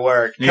ain't gonna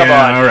work. Come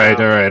on. All right.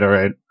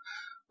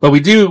 But we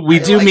do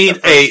meet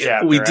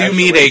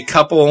a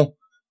couple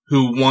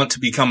who want to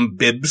become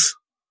bibs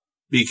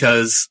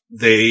because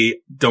they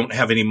don't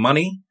have any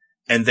money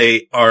and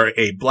they are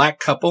a black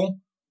couple.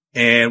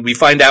 And we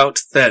find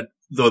out that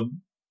the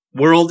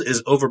world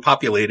is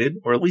overpopulated,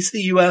 or at least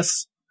the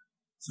U.S.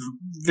 It's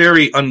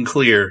very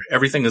unclear.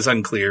 Everything is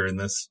unclear in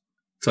this.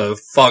 It's a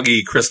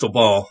foggy crystal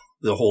ball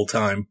the whole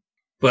time.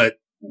 But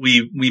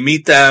we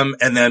meet them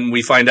and then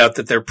we find out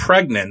that they're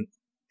pregnant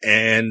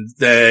and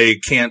they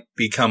can't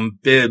become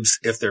bibs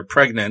if they're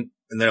pregnant.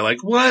 And they're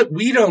like, what?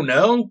 We don't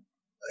know.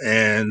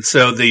 And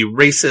so the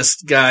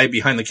racist guy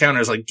behind the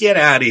counter is like, get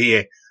out of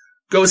here.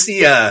 Go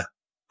see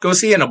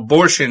an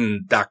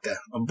abortion doctor,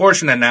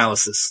 abortion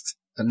analysis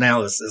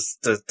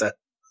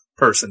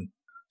person.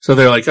 So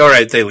they're like, all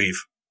right, they leave.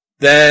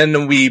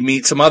 Then we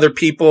meet some other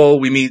people.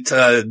 We meet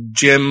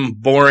Jim,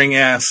 boring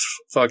ass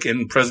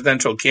fucking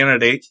presidential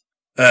candidate,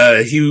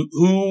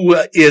 who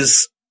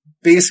is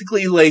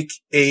basically like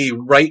a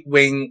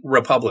right-wing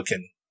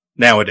Republican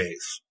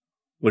nowadays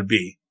would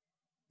be.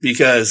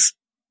 Because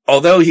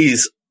although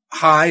he's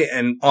high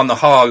and on the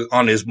hog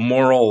on his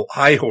moral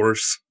high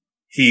horse,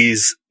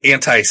 he's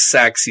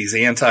anti-sex, he's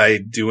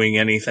anti-doing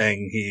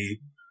anything. He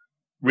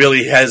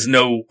really has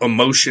no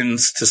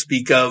emotions to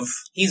speak of.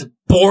 He's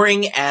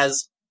boring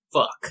as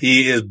fuck.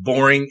 He is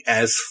boring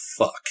as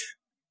fuck.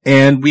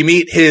 And we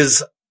meet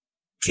his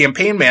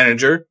campaign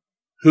manager,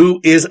 who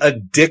is a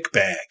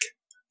dickbag.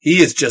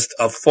 He is just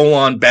a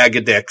full-on bag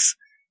of dicks.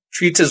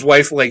 Treats his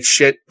wife like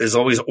shit, is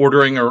always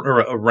ordering her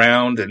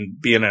around and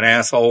being an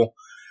asshole,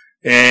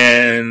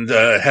 and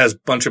has a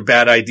bunch of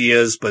bad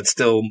ideas, but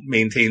still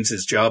maintains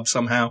his job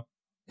somehow.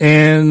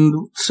 And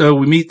so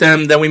we meet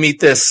them. Then we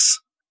meet this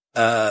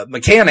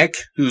mechanic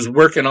who's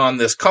working on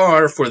this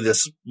car for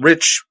this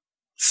rich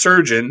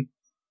surgeon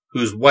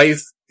whose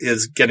wife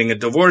is getting a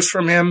divorce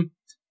from him.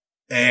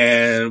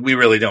 And we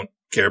really don't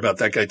care about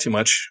that guy too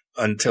much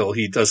until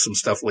he does some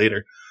stuff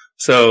later.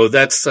 So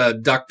that's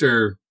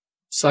Dr.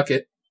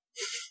 Suckett.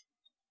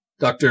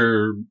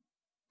 Doctor.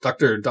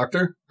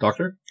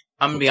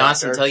 I'm gonna be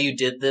honest, until you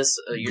did this,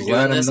 you're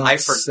Glad doing this, I'm I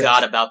not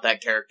forgot sick. about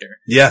that character.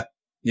 Yeah.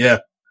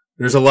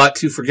 There's a lot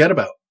to forget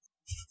about.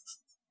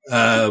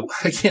 I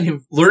can't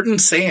even, Lurton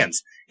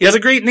Sands. He has a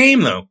great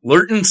name though.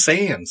 Lurton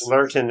Sands.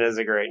 Lurton is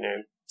a great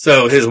name.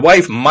 So his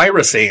wife,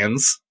 Myra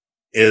Sands,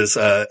 is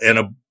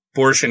an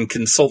abortion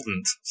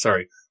consultant.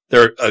 Sorry.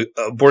 They're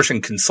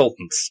abortion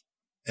consultants.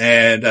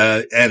 And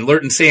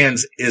Lurton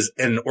Sands is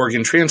an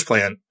organ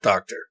transplant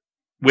doctor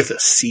with a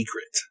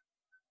secret.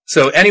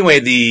 So anyway,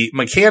 the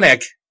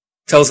mechanic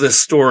tells this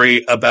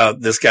story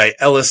about this guy,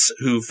 Ellis,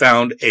 who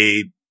found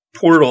a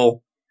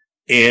portal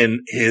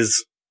in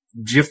his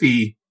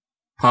Jiffy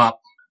Pop,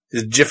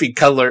 his Jiffy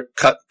Cutler?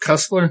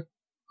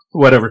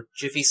 Whatever.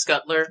 Jiffy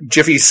Scuttler.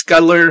 Jiffy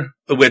Scuttler,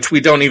 which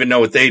we don't even know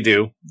what they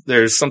do.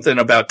 There's something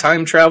about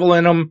time travel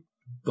in them,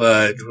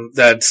 but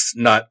that's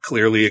not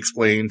clearly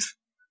explained.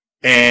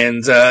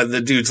 And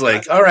the dude's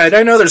like, all right,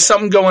 I know there's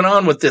something going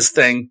on with this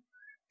thing,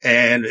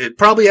 and it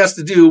probably has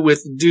to do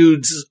with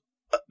dude's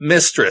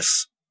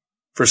mistress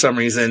for some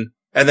reason.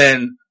 And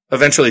then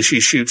eventually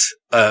she shoots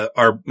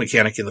our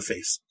mechanic in the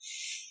face.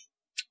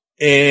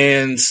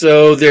 And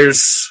so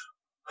there's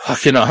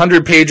fucking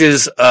 100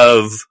 pages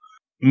of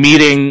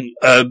meeting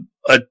a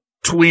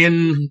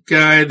twin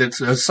guy that's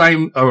a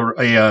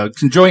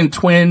conjoined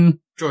twin.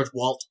 George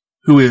Walt.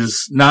 Who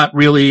is not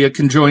really a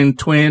conjoined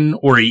twin,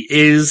 or he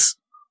is,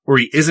 or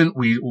he isn't.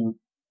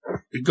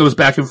 It goes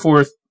back and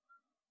forth.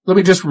 Let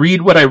me just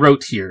read what I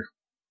wrote here.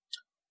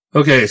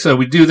 Okay, so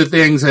we do the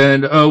things,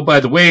 and oh, by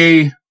the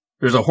way,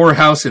 there's a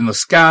whorehouse in the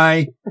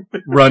sky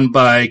run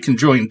by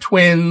conjoined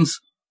twins.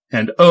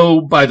 And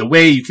oh, by the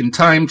way, you can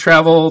time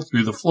travel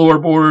through the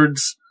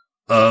floorboards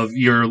of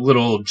your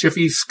little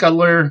Jiffy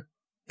Scuttler.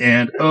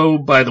 And oh,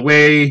 by the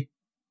way,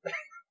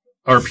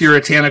 our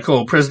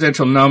puritanical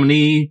presidential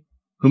nominee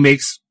who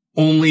makes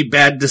only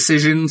bad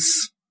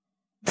decisions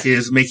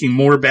is making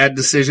more bad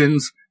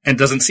decisions and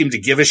doesn't seem to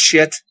give a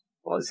shit.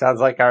 Well, it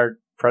sounds like our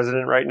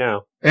president right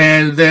now.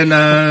 And then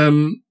our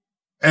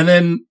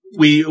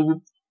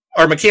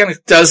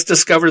mechanic does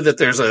discover that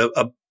there's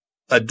a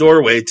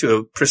doorway to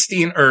a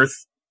pristine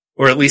Earth,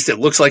 or at least it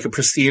looks like a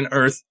pristine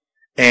Earth.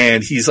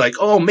 And he's like,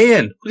 oh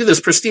man, look at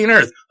this pristine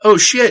Earth. Oh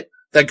shit,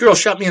 that girl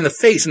shot me in the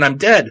face and I'm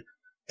dead.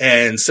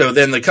 And so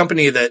then the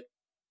company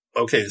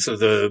so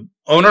the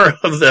owner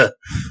of the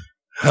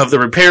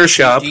repair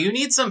shop. Do you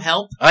need some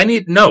help? I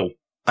need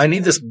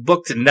this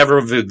book to never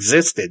have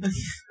existed.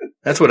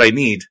 That's what I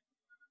need.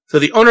 So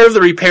the owner of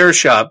the repair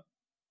shop,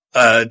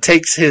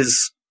 takes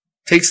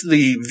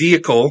the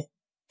vehicle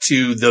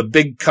to the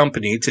big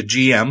company, to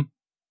GM,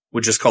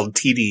 which is called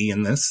TD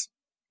in this,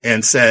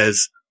 and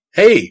says,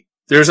 hey,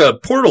 there's a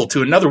portal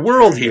to another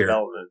world here.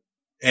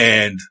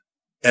 And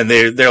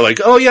they're like,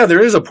 oh yeah,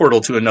 there is a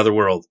portal to another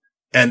world.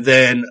 And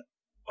then,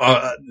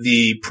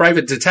 the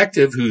private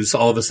detective who's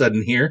all of a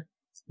sudden here,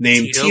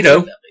 named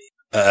Tito,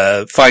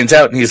 finds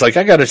out and he's like,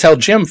 I gotta tell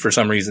Jim for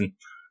some reason.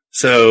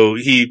 So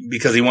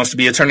because he wants to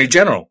be attorney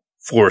general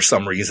for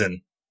some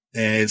reason.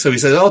 And so he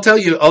says, I'll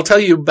tell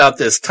you about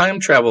this time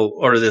travel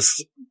or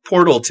this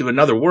portal to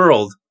another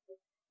world,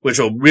 which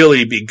will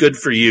really be good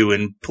for you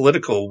in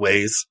political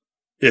ways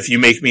if you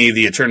make me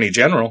the attorney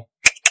general.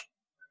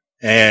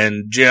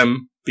 And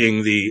Jim,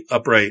 being the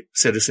upright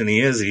citizen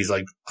he is, he's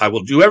like, I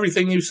will do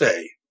everything you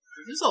say.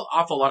 There's an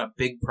awful lot of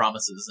big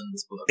promises in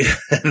this book.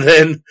 And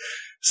then,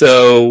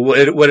 so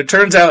what it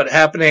turns out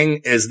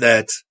happening is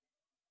that,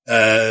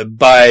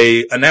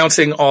 by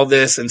announcing all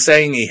this and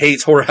saying he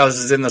hates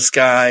whorehouses in the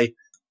sky,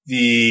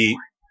 the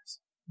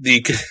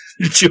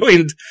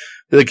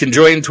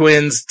conjoined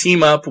twins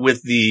team up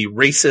with the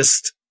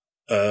racist,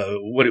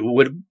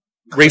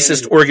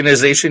 racist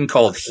organization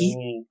called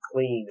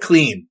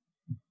Clean.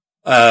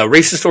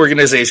 Racist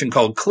organization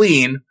called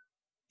Clean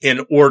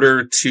in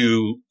order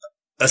to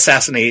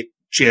assassinate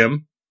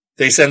Jim.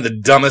 They send the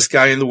dumbest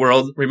guy in the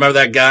world. Remember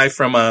that guy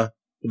from, the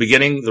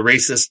beginning? The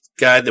racist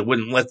guy that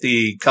wouldn't let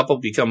the couple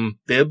become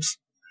bibs?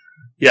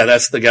 Yeah,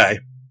 that's the guy.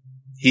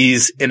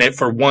 He's in it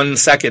for 1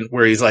 second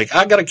where he's like,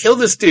 I gotta kill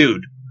this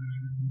dude.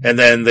 And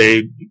then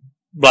they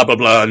blah, blah,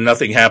 blah,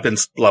 nothing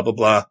happens, blah, blah,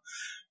 blah.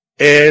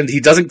 And he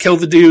doesn't kill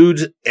the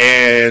dude,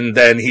 and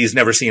then he's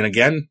never seen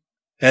again.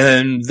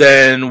 And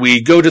then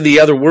we go to the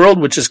other world,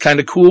 which is kind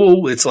of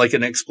cool. It's like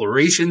an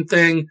exploration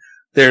thing.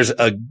 There's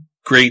a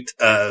great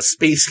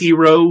space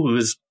hero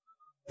who's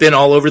been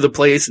all over the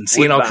place and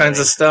seen all kinds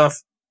of stuff.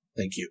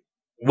 Thank you.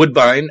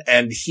 Woodbine.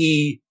 And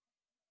he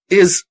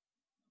is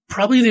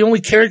probably the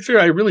only character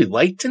I really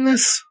liked in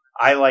this.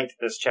 I liked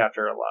this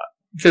chapter a lot.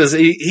 Because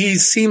he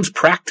seems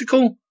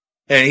practical.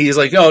 And he's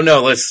like, oh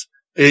no,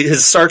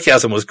 his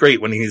sarcasm was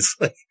great when he's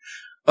like,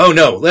 oh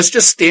no, let's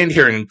just stand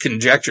here and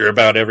conjecture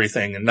about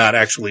everything and not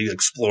actually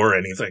explore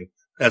anything.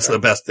 That's the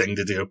best thing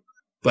to do.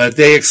 But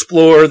they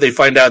explore, they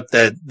find out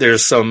that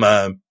there's some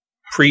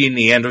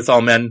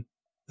pre-Neanderthal men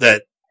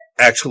that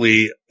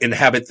actually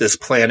inhabit this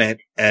planet,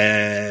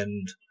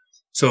 and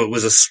So it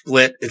was a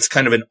split. It's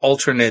kind of an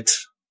alternate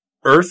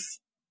Earth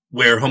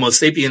where Homo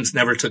sapiens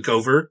never took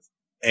over,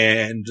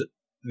 and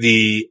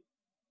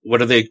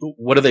what are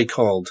they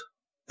called?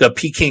 The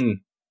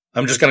Peking.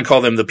 I'm just going to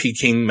call them the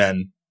Peking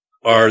men.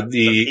 Are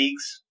the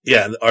Peaks?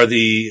 are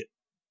the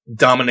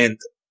dominant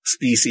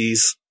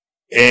species.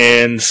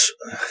 And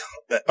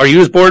are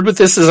you as bored with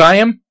this as I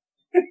am?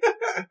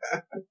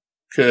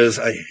 Because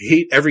I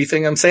hate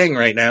everything I'm saying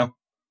right now.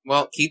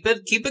 Well, keep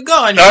it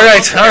going. All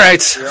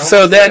right.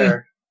 So then,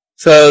 there.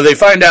 so they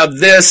find out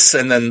this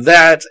and then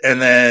that,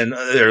 and then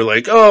they're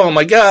like, "Oh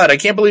my god, I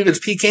can't believe it's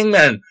Peking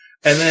men."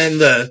 And then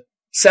the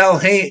Sal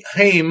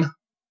Haim.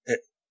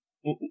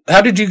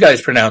 How did you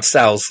guys pronounce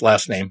Sal's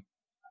last name?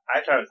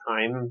 I thought it was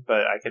Heim,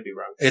 but I could be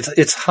wrong.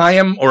 It's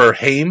Haim or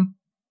Haim.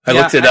 I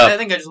looked it up. I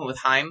think I just went with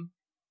Haim.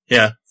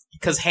 Yeah.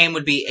 Because Haim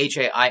would be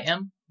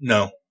Haim.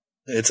 No.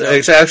 It's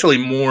actually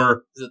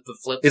more. The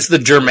flip. It's the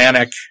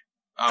Germanic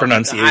I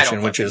pronunciation,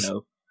 don't which is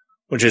know.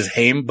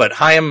 Haim, but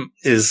Haim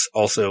is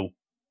also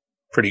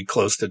pretty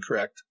close to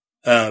correct.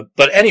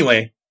 But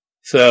anyway,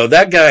 so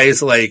that guy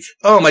is like,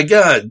 "Oh my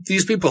god,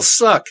 these people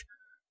suck,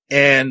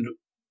 and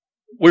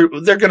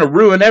they're going to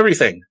ruin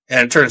everything."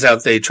 And it turns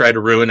out they try to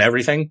ruin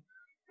everything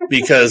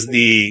because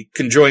the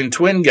conjoined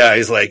twin guy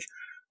is like,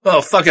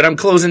 "Oh fuck it, I'm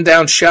closing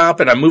down shop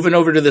and I'm moving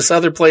over to this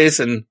other place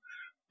and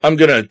I'm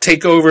going to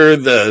take over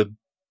the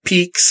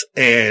peaks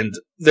and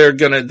they're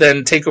going to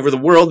then take over the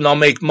world and I'll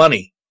make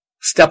money."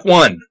 Step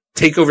 1,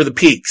 take over the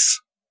peaks.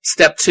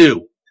 Step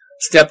 2,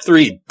 step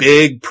 3,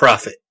 big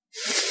profit.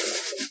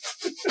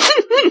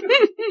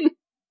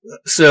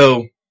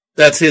 So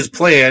that's his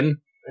plan.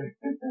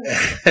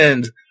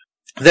 And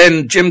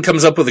then Jim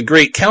comes up with a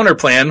great counter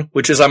plan,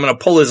 which is I'm going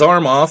to pull his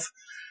arm off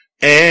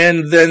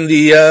and then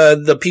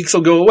the peaks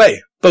will go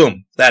away.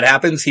 Boom. That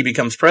happens. He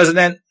becomes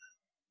president.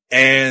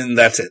 And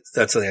that's it.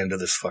 That's the end of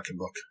this fucking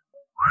book.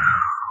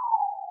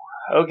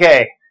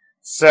 Okay,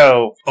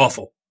 so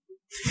Awful.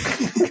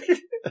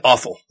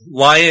 Awful.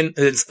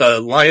 It's the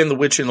Lion, the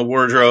Witch, and the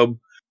Wardrobe,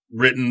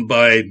 written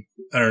by,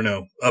 I don't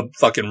know, a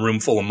fucking room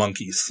full of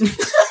monkeys.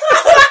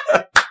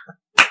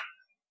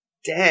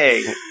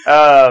 dang,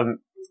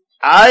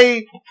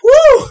 I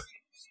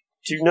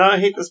do not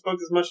hate this book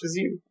as much as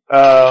you.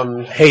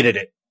 Hated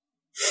it.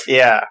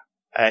 Yeah,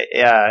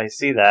 I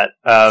see that.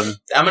 I'm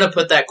going to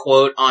put that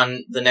quote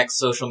on the next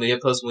social media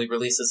post when we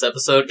release this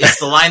episode. It's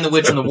The Lion, the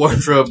Witch, and the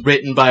Wardrobe,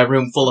 written by a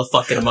room full of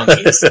fucking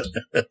monkeys.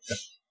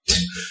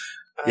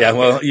 Yeah,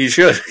 well, you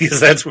should, because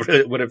that's what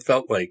it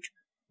felt like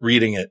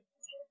reading it.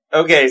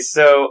 Okay,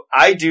 so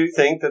I do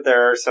think that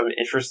there are some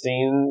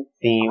interesting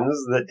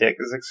themes that Dick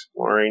is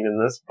exploring in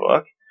this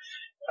book.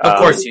 Of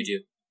course you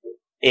do.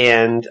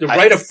 And To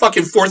write a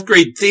fucking 4th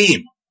grade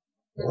theme.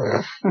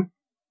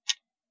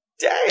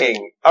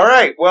 Dang. All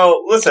right.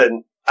 Well,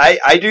 listen,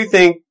 I do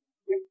think,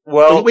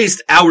 Don't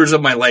waste hours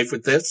of my life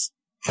with this.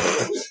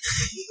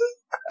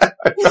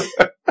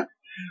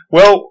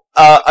 Well,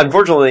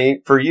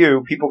 unfortunately for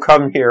you, people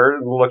come here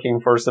looking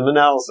for some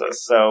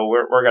analysis, so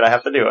we're gonna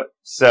have to do it.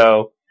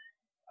 So,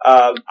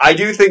 I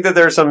do think that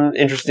there's some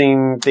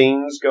interesting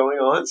things going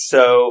on.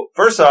 So,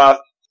 first off,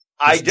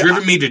 It's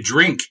driven me to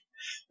drink.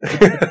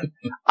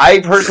 I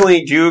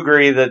personally do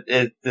agree that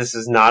this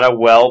is not a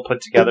well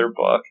put together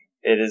book.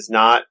 It is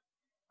not.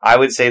 I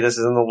would say this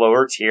is in the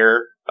lower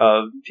tier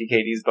of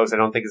PKD's books. I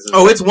don't think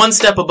it's one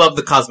step above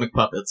the Cosmic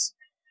Puppets.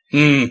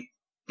 I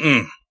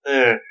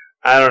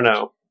don't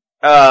know.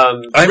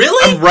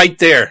 Really? I'm right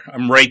there.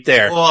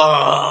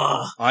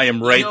 Whoa. I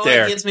am right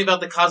there. What gets me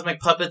about the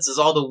Cosmic Puppets is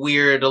all the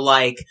weird,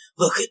 like,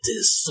 look at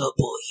this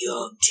supple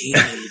young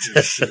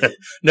teenager shit.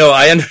 No,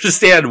 I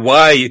understand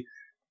why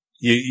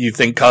you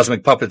think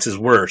Cosmic Puppets is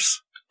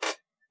worse.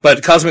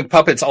 But Cosmic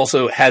Puppets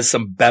also has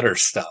some better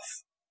stuff.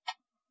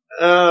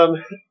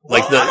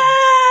 Like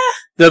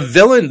the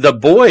villain, the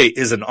boy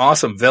is an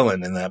awesome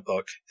villain in that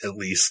book, at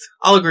least.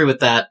 I'll agree with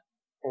that.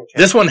 Okay.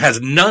 This one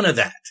has none of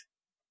that.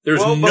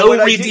 There's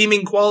no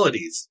redeeming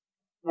qualities.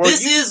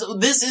 This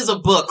is a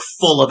book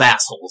full of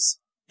assholes.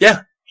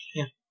 Yeah.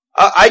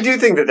 I do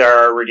think that there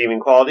are redeeming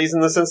qualities in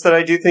the sense that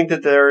I do think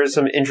that there is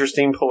some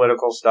interesting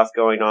political stuff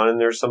going on, and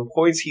there's some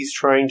points he's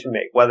trying to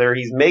make. Whether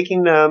he's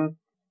making them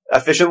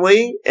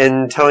efficiently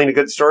and telling a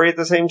good story at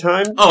the same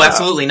time. Oh,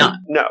 absolutely not.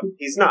 No,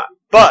 he's not.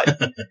 But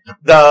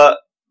the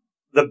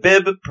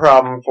bib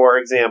problem, for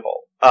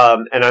example,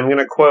 and I'm going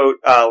to quote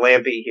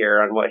Lampy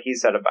here on what he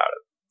said about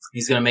it.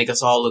 He's going to make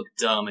us all look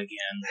dumb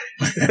again.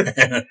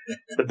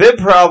 The bib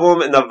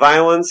problem and the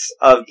violence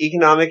of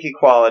economic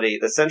equality,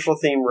 the central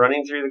theme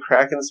running through the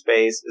crack in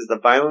space, is the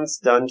violence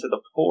done to the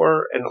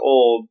poor and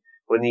old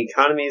when the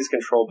economy is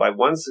controlled by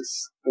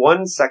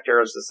one sector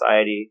of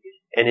society,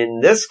 and in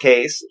this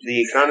case,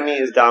 the economy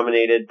is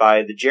dominated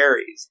by the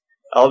Jerrys,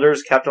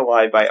 elders kept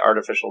alive by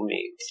artificial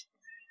means.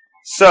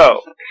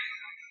 So...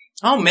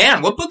 Oh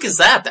man, what book is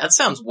that? That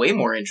sounds way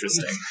more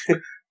interesting.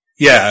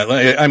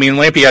 Yeah, I mean,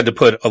 Lampy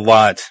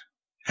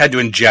had to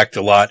inject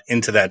a lot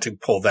into that to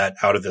pull that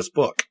out of this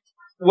book.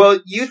 Well,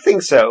 you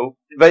think so,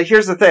 but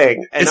here's the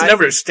thing. And it's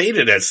never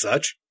stated as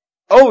such.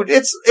 Oh,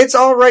 it's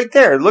all right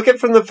there. Look at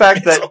from the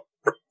fact that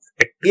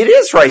It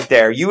is right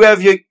there. You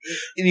have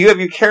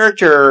your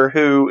character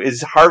who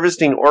is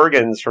harvesting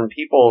organs from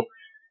people.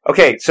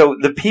 Okay, so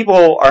the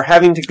people are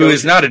having to go. Who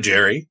is not a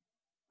Jerry.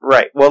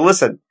 Right. Well,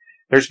 listen.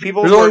 There's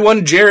people. There's only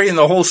one Jerry in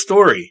the whole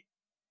story.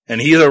 And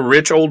he's a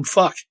rich old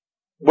fuck.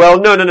 Well,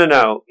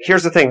 no.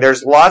 Here's the thing.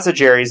 There's lots of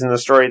Jerrys in the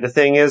story. The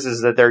thing is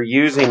that they're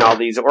using all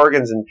these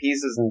organs and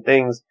pieces and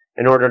things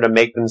in order to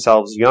make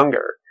themselves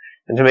younger.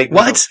 And to make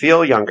themselves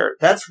feel younger.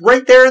 That's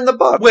right there in the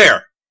book.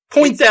 Where?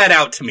 Point that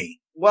out to me.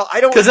 Well, I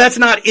don't... Because that's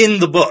not in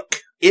the book.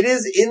 It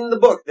is in the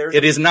book.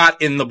 It is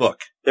not in the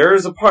book. There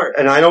is a part,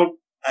 and I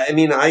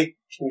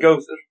can go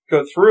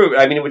through.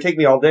 I mean, it would take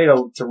me all day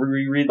to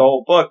reread the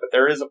whole book, but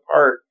there is a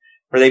part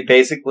where they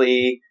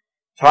basically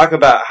talk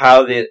about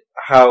how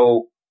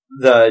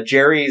the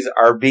Jerrys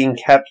are being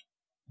kept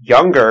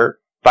younger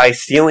by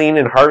stealing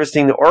and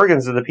harvesting the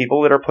organs of the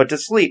people that are put to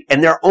sleep.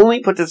 And they're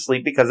only put to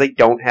sleep because they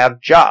don't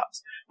have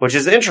jobs, which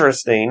is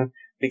interesting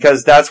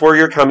because that's where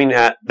you're coming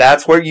at.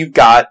 That's where you've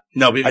got...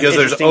 No, because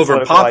there's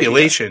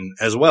overpopulation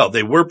as well.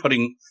 They were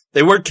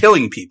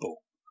killing people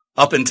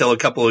up until a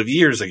couple of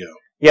years ago.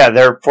 Yeah,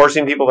 they're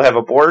forcing people to have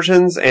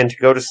abortions and to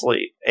go to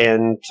sleep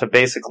and to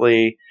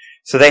basically...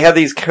 So they have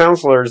these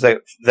counselors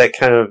that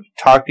kind of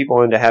talk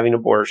people into having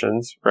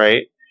abortions,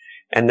 right?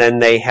 And then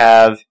they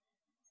have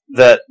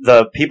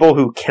the people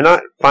who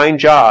cannot find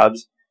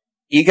jobs,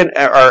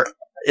 and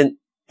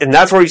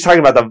that's where he's talking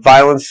about the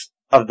violence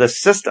of the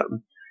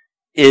system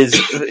is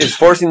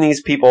forcing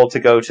these people to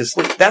go to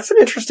sleep. That's an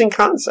interesting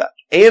concept,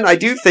 and I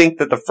do think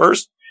that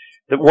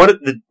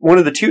one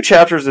of the two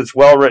chapters that's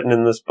well written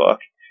in this book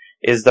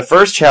is the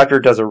first chapter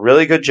does a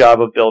really good job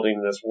of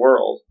building this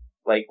world,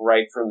 like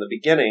right from the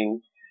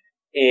beginning,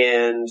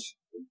 and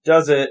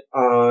does it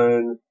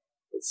on.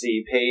 Let's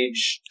see,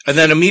 page... And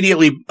then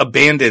immediately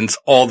abandons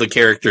all the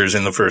characters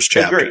in the first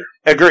chapter.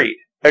 Agreed.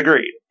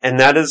 And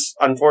that is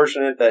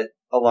unfortunate that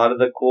a lot of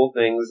the cool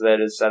things that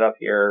is set up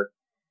here...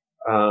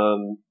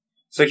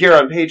 So here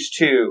on page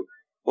 2,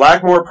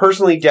 Blackmore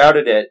personally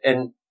doubted it,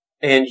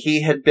 and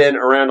he had been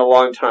around a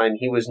long time.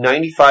 He was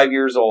 95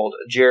 years old,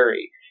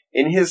 Jerry.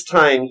 In his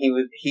time,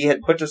 he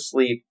had put to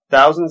sleep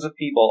thousands of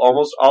people,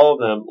 almost all of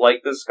them,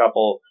 like this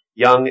couple,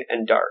 young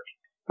and dark.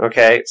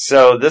 Okay,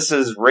 so this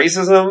is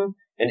racism...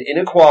 and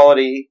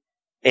inequality,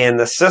 and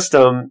the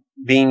system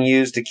being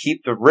used to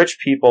keep the rich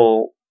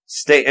people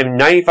stay. And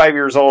 95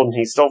 years old, and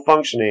he's still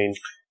functioning.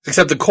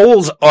 Except the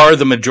Coles are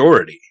the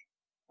majority,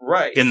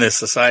 right, in this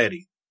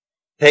society.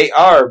 They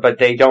are, but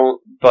they don't.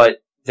 But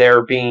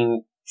they're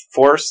being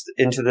forced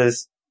into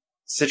this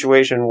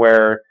situation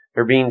where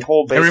they're being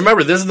told. And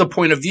remember, this is the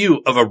point of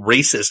view of a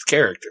racist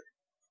character.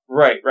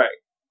 Right.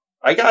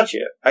 I got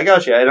you,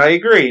 and I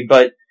agree,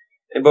 but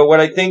what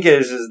I think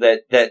is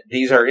that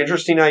these are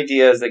interesting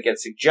ideas that get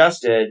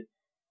suggested,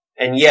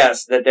 and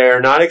yes, that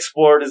they're not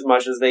explored as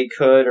much as they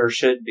could or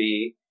should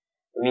be.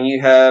 I mean,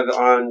 you have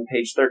on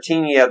page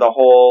 13, you have the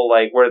whole,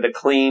 like, where the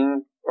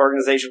Clean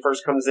organization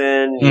first comes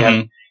in,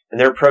 and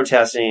they're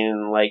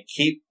protesting, like,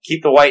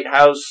 keep the White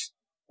House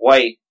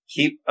white,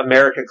 keep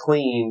America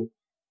clean,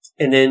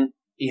 and then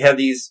you have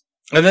these...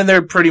 And then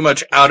they're pretty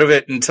much out of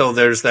it until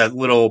there's that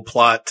little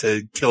plot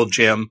to kill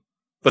Jim.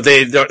 But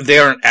they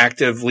aren't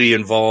actively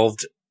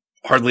involved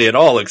hardly at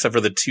all, except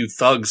for the two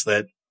thugs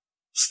that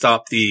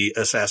stopped the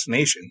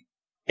assassination.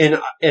 And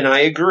I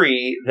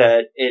agree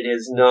that it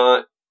is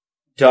not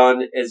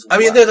done as well. I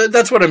mean,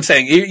 that's what I'm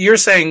saying. You're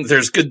saying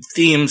there's good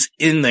themes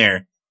in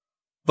there,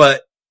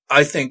 but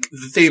I think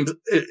the themes,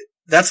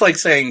 that's like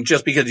saying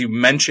just because you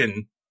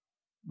mention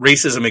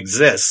racism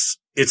exists,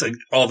 it's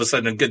all of a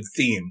sudden a good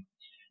theme.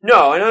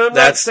 No, and I'm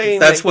not saying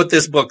that's what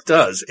this book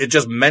does. It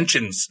just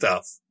mentions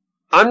stuff.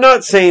 I'm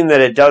not saying that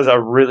it does a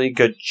really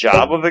good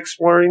job of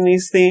exploring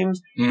these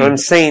themes, but I'm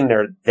saying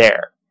they're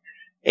there.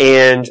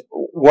 And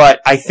what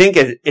I think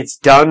it's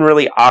done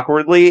really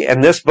awkwardly,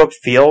 and this book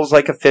feels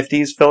like a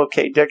 50s Philip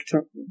K. Dick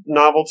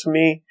novel to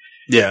me.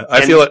 Yeah,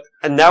 I feel it.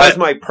 And that was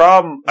my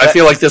problem. I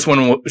feel like this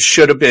one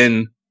should have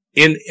been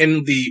in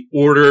the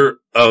order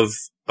of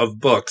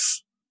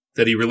books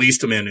that he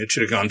released them in. It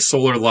should have gone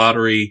Solar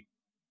Lottery,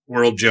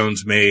 World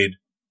Jones Made,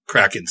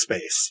 Crack in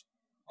Space.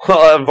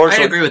 Well,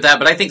 unfortunately, I agree with that,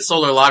 but I think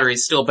Solar Lottery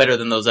is still better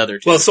than those other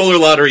two. Well, Solar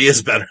Lottery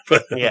is better,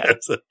 but yeah.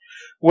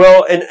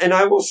 Well, and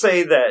I will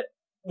say that.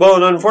 Well,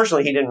 and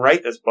unfortunately, he didn't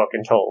write this book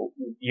until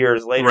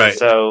years later. Right.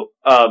 So,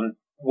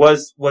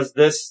 was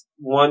this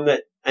one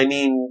that? I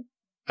mean,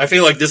 I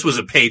feel like this was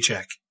a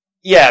paycheck.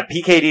 Yeah,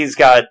 PKD's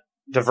got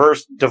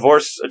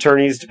divorce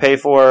attorneys to pay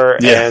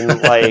for, and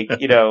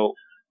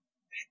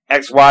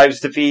ex-wives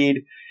to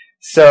feed.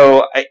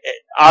 So,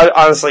 I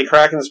honestly,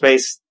 Crack in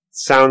Space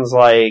sounds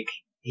like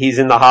he's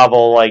in the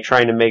hovel, like,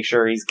 trying to make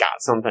sure he's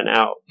got something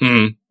out.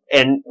 Mm.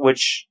 And,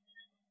 which,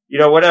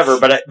 whatever.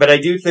 But I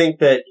do think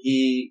that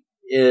he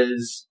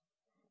is,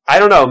 I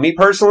don't know, me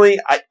personally,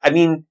 I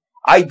mean,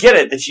 I get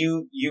it that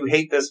you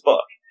hate this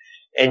book.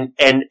 And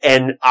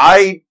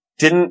I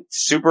didn't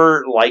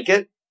super like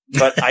it,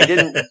 but I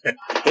didn't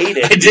hate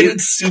it. I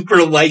didn't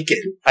super like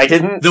it. I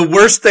didn't. The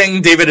worst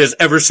thing David has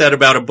ever said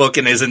about a book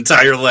in his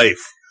entire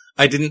life.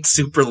 I didn't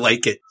super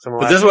like it. Some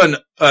But this one,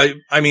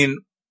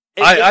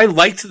 I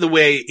liked the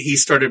way he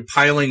started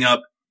piling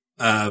up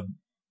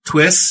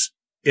twists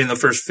in the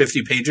first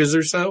 50 pages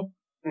or so.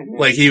 Mhm.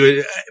 Like he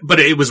would, but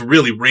it was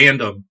really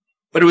random.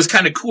 But it was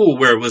kind of cool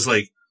where it was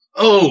like,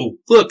 oh,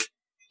 look,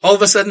 all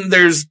of a sudden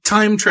there's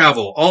time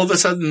travel. All of a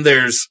sudden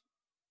there's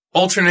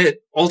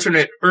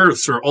alternate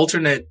Earths or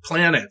alternate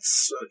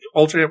planets,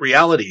 alternate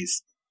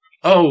realities.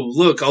 Oh,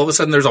 look, all of a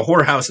sudden there's a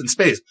whorehouse in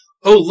space.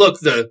 Oh, look,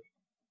 the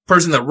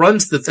person that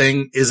runs the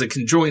thing is a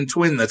conjoined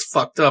twin that's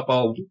fucked up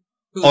all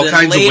Who then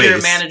kinds of later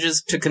ways.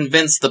 manages to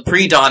convince the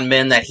pre-dawn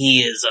men that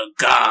he is a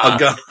god. A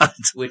god.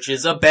 Which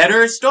is a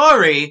better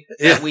story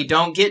Yeah. that we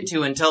don't get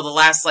to until the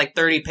last,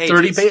 30 pages.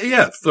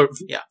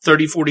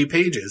 30, 40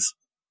 pages.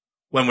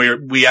 When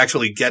we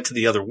actually get to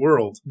the other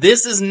world.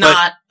 This is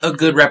not a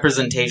good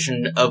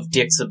representation of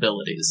Dick's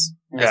abilities.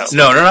 No.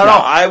 No, not at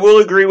all. I will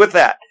agree with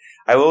that.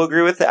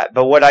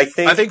 But what I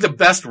think... I think the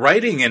best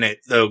writing in it,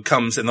 though,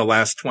 comes in the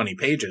last 20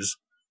 pages.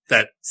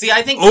 That See,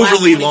 I think the last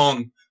overly 20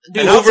 long,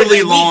 Dude, overly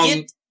we long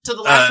get to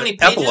the last 20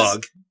 pages,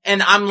 epilogue.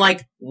 and I'm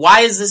like,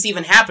 why is this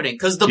even happening?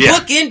 Because the Yeah.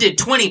 book ended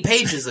 20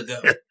 pages ago.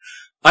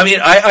 I mean,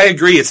 I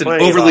agree. It's an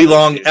Plenty of overly authors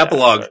long do that,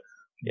 epilogue,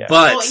 yeah.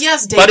 but Well,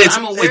 yes, David, but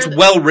I'm aware it's that-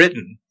 well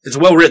written. It's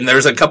well written.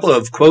 There's a couple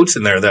of quotes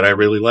in there that I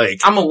really like.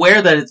 I'm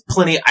aware that it's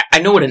plenty. I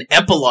know what an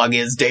epilogue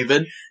is,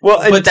 David,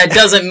 Well, but that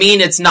doesn't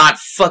mean it's not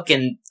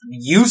fucking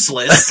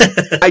useless.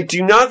 I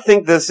do not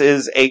think this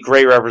is a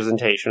great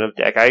representation of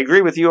Dick. I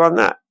agree with you on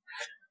that.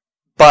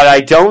 But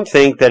I don't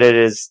think that it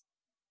is...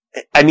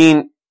 I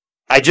mean,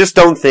 I just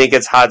don't think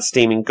it's hot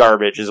steaming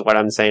garbage is what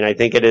I'm saying. I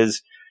think it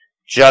is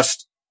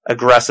just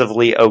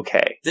aggressively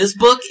okay. This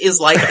book is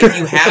like if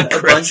you had a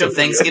bunch of Aggressively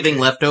Thanksgiving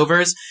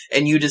leftovers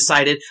and you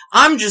decided,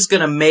 I'm just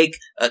gonna make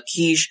a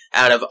quiche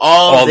out of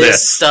all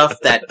this stuff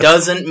that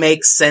doesn't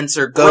make sense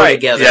or go Right.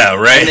 together. Yeah,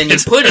 right. And then you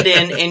put it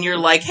in and you're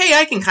like, hey,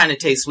 I can kind of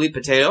taste sweet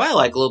potato. I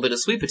like a little bit of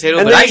sweet potato,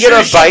 And but then I you get sure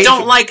a as shit bite.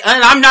 don't like,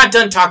 and I'm not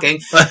done talking,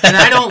 and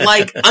I don't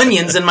like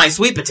onions in my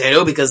sweet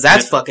potato because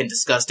that's fucking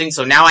disgusting,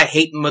 so now I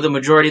hate the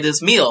majority of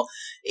this meal.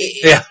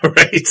 Yeah,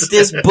 right.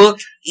 This book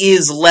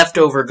is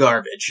leftover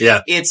garbage.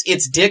 Yeah.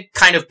 It's Dick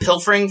kind of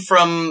pilfering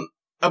from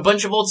a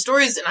bunch of old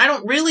stories, and I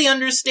don't really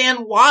understand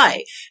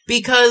why.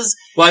 Because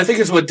Well, I think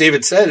it's what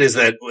David said is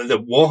that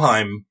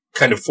Wollheim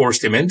kind of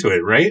forced him into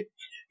it, right?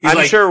 He's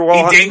I'm sure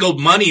Wollheim... he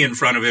dangled money in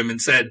front of him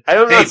and said, I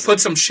don't hey, know.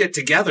 put some shit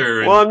together.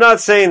 And, Well, I'm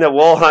not saying that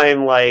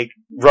Wollheim,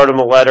 wrote him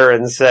a letter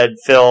and said,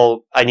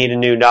 Phil, I need a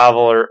new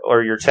novel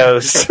or your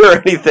toast or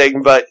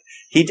anything, but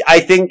I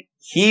think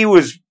he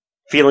was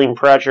feeling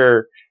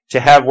pressure to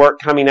have work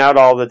coming out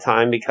all the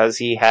time because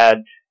he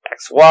had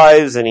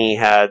ex-wives and he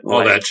had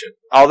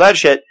all that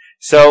shit.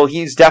 So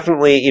he's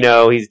definitely,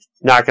 he's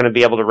not going to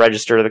be able to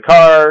register the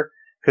car.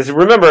 Because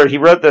remember, he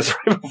wrote this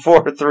right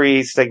before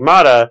Three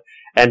Stigmata,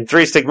 and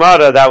Three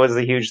Stigmata, that was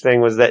the huge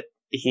thing, was that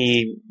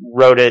he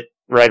wrote it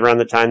right around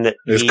the time that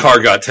his car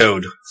got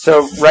towed.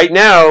 So right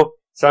now,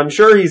 I'm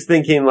sure he's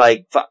thinking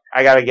fuck,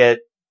 I gotta get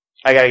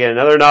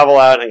another novel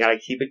out, I gotta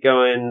keep it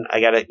going, I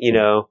gotta,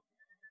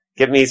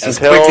 get me some As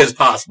pills. quick as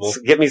possible.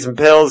 Get me some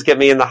pills, get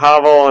me in the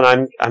hovel,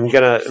 and I'm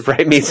gonna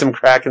write me some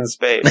crack in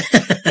space.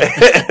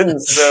 And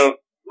so,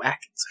 whack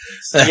in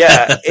space.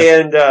 yeah,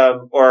 and,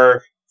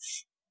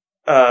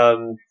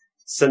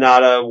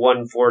 Sonata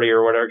 140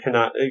 or whatever,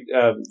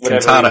 whatever.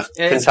 Cantata.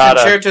 It's Cantata.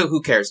 Concerto,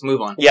 who cares?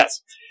 Move on.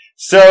 Yes.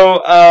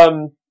 So,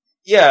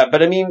 yeah,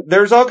 but I mean,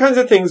 there's all kinds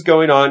of things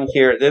going on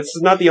here. This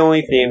is not the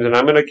only themes, and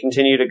I'm going to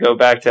continue to go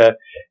back to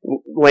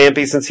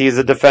Lampy since he's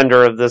a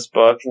defender of this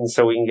book, and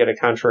so we can get a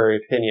contrary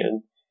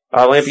opinion.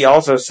 Lampy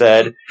also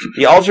said,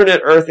 the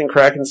alternate Earth in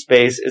Kraken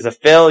Space is a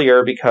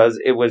failure because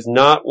it was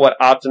not what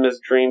Optimus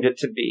dreamed it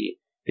to be,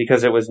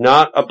 because it was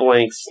not a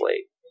blank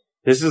slate.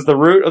 This is the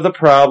root of the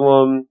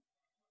problem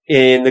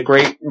in the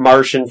great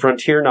Martian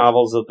frontier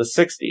novels of the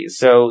 60s.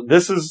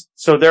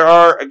 So there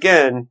are,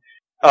 again,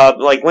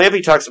 like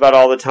Lampy talks about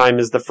all the time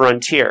is the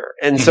frontier.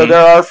 And so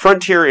there are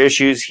frontier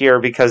issues here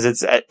because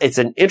it's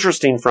an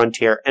interesting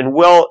frontier. And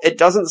it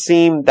doesn't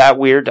seem that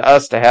weird to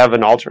us to have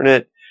an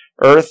alternate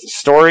Earth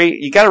story.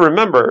 You gotta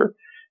remember,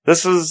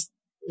 this was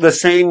the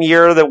same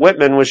year that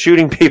Whitman was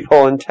shooting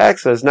people in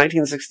Texas,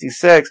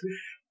 1966.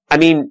 I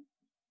mean,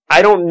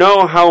 I don't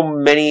know how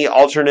many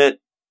alternate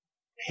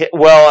in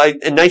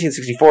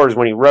 1964 is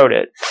when he wrote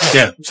it.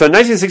 Yeah. So in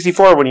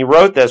 1964, when he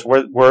wrote this,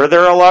 were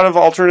there a lot of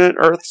alternate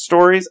Earth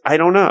stories? I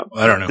don't know.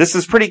 This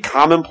is pretty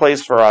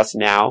commonplace for us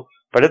now,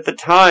 but at the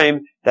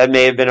time, that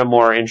may have been a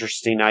more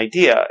interesting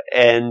idea.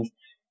 And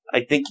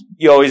I think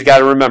you always got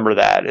to remember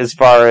that. As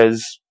far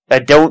as I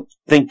don't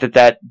think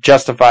that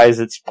justifies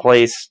its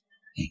place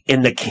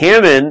in the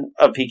canon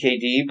of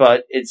PKD,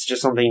 but it's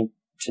just something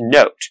to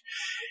note.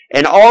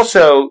 And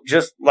also,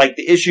 just like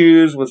the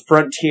issues with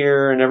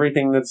Frontier and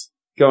everything that's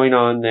going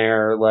on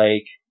there,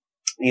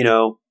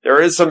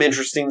 there is some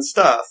interesting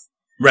stuff.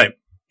 Right.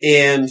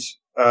 And,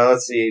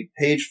 let's see,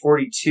 page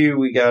 42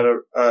 we got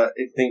I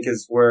think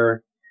is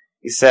where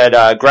he said,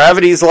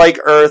 gravity's like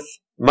Earth,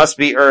 must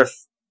be Earth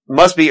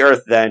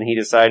then, he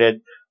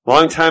decided.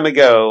 Long time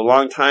ago,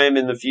 long time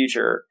in the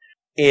future.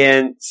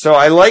 And so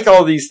I like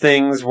all these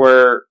things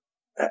where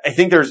I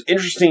think there's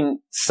interesting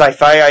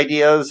sci-fi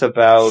ideas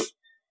about...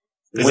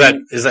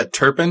 Is that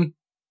Turpin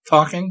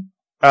talking?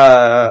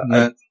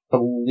 I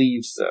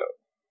believe so.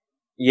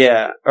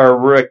 Yeah. Or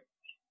Rick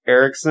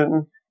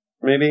Erickson,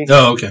 maybe?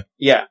 Oh, okay.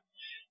 Yeah.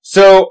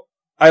 So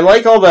I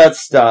like all that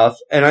stuff,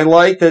 and I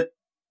like that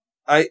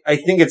I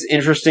think it's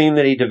interesting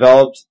that he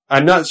developed...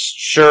 I'm not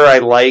sure I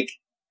like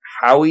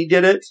how he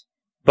did it,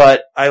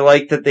 but I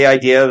like that the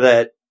idea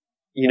that,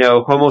 you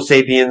know, Homo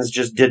sapiens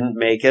just didn't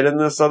make it in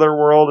this other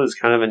world is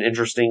kind of an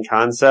interesting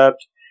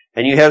concept.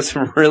 And you have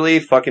some really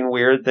fucking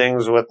weird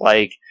things with,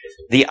 like,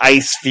 the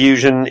ice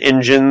fusion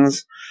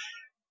engines.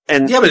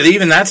 And yeah, but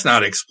even that's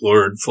not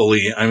explored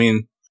fully. I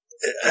mean,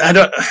 I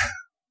don't...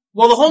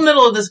 Well, the whole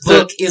middle of this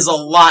book is a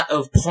lot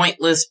of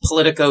pointless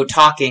Politico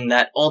talking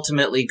that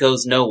ultimately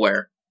goes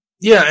nowhere.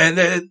 Yeah,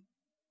 and,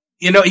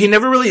 you know, he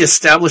never really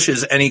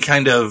establishes any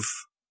kind of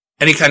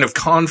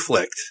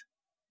conflict.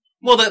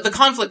 Well, the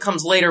conflict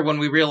comes later when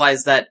we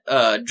realize that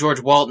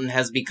George Walton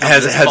has become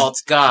this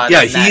false god.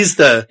 Yeah,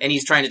 and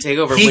he's trying to take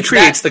over. He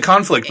creates the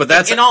conflict, but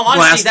that's in all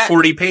honesty, last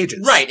 40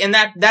 pages. Right, and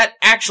that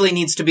actually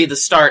needs to be the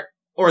start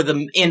or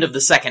the end of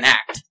the second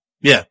act.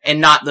 Yeah. And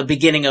not the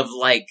beginning of,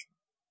 like,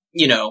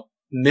 you know,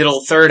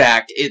 middle third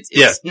act.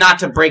 It's not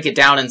to break it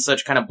down in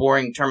such kind of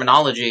boring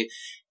terminology.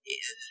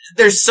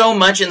 There's so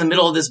much in the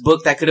middle of this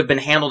book that could have been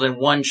handled in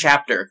one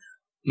chapter.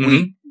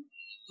 Mm-hmm.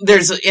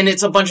 And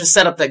it's a bunch of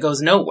setup that goes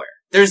nowhere.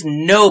 There's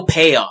no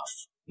payoff.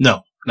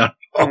 No.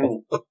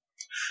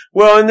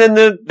 Well, and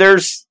then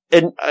there's,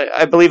 and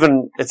I believe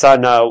it's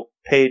on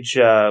page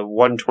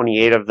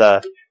 128 of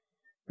the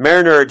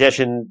Mariner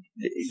edition.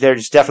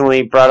 There's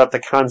definitely brought up the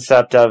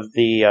concept of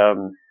the,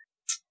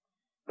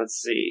 let's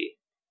see.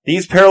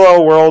 These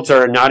parallel worlds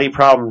are a knotty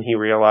problem, he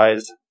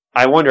realized.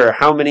 I wonder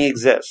how many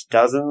exist.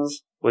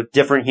 Dozens? With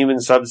different human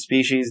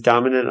subspecies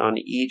dominant on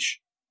each?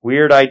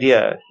 Weird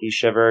idea, he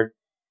shivered.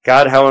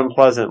 God, how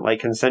unpleasant,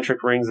 like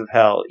concentric rings of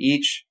hell,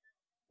 each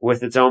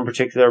with its own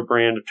particular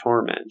brand of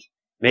torment.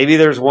 Maybe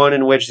there's one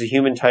in which the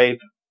human type,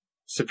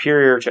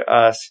 superior to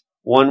us,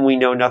 one we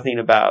know nothing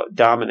about,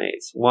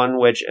 dominates, one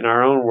which, in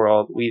our own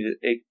world,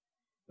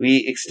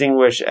 we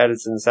extinguish at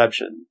its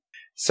inception.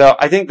 So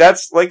I think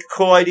that's like a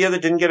cool idea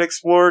that didn't get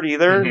explored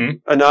either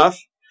enough.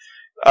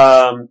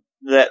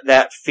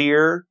 That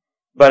fear,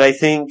 but I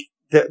think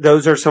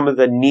those are some of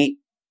the neat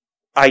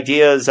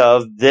ideas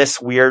of this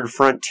weird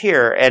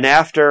frontier. And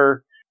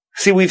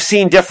we've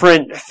seen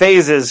different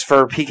phases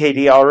for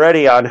PKD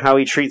already on how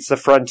he treats the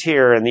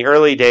frontier. In the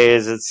early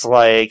days, it's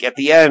like, at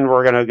the end,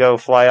 we're going to go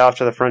fly off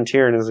to the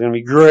frontier and it's going to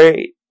be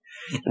great.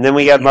 And then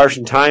we got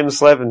Martian Time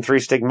Slip and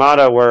Three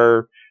Stigmata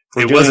where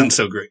it wasn't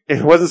so great.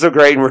 It wasn't so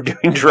great and we're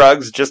doing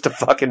drugs just to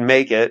fucking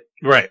make it.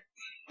 Right.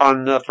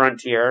 On the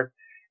frontier.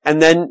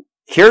 And then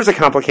here's a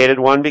complicated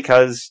one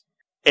because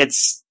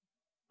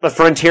the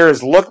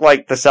frontiers look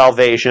like the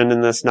salvation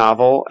in this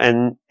novel,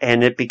 and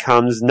it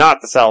becomes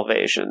not the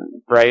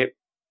salvation, right?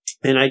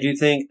 And I do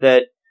think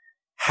that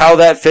how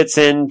that fits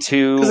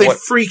into... Because they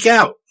freak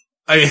out.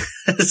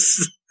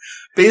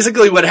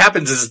 Basically what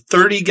happens is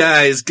 30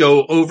 guys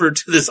go over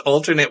to this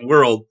alternate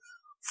world,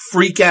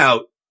 freak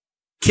out,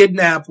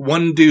 kidnap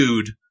one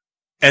dude,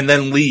 and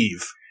then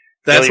leave.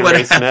 That's what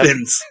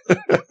happens.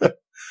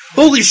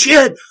 Holy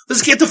shit!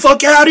 Let's get the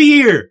fuck out of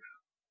here!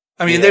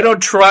 I mean, they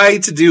don't try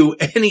to do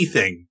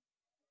anything.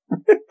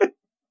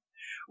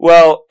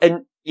 Well,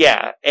 and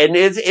it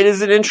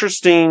is an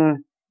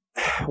interesting,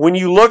 when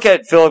you look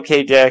at Philip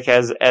K. Dick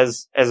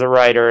as a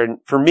writer, and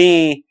for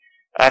me,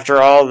 after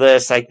all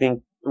this, I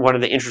think one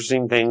of the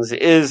interesting things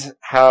is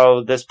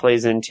how this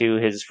plays into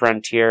his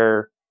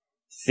frontier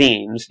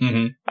themes.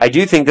 Mm-hmm. I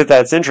do think that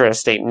that's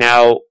interesting.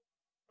 Now,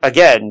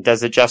 again,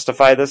 does it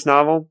justify this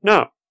novel?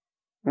 No,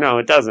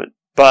 it doesn't.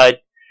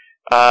 But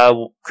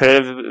could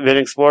it have been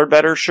explored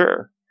better?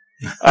 Sure.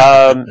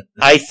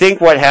 I think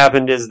what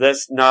happened is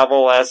this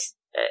novel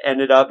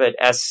ended up at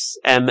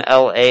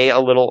SMLA a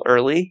little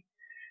early,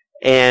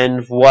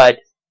 and what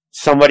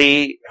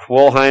somebody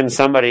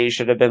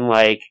should have been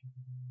like,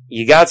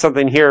 you got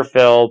something here,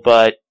 Phil,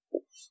 but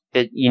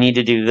you need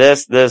to do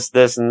this, this,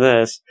 this, and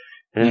this.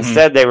 And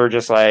instead they were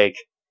just like,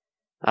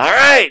 all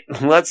right,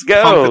 let's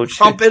go.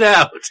 Pump it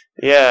out.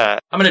 Yeah.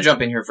 I'm going to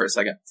jump in here for a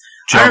second.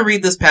 I'm going to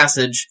read this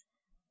passage,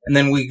 and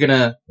then we're going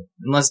to,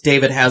 unless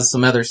David has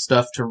some other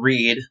stuff to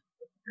read,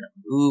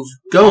 move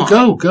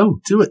on. Go,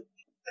 do it.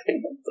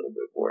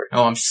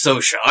 Oh, I'm so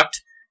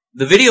shocked.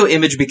 The video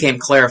image became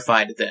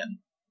clarified then.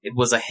 It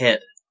was a head.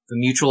 The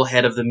mutual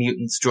head of the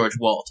mutants, George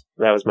Walt.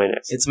 That was my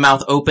next. Its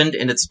mouth opened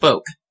and it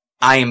spoke.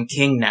 I am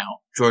king now,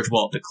 George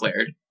Walt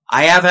declared.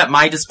 I have at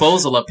my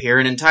disposal up here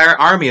an entire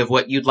army of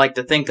what you'd like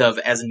to think of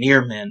as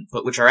near men,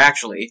 but which are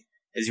actually,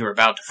 as you're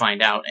about to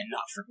find out, and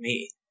not from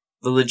me,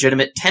 the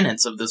legitimate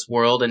tenants of this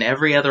world and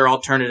every other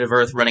alternative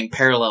Earth running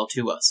parallel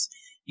to us.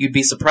 You'd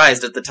be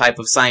surprised at the type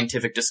of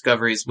scientific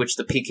discoveries which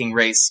the Peking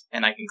race,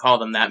 and I can call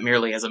them that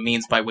merely as a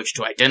means by which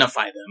to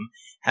identify them,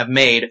 have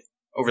made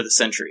over the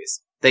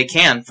centuries. They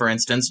can, for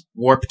instance,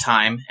 warp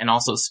time and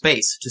also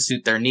space to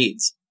suit their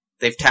needs.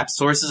 They've tapped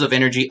sources of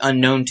energy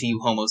unknown to you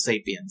Homo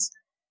sapiens.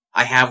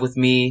 I have with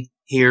me,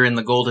 here in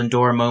the Golden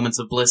Door Moments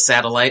of Bliss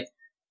satellite,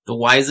 the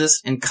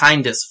wisest and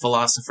kindest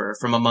philosopher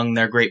from among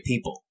their great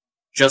people.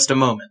 Just a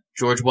moment.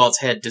 George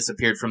Walt's head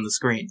disappeared from the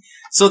screen.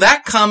 So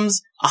that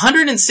comes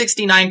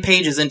 169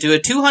 pages into a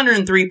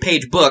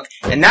 203-page book,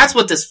 and that's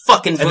what this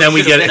fucking book should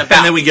have been about.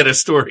 And then we get a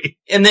story.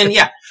 And then,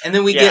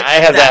 we get I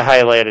have that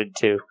highlighted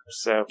too.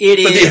 So it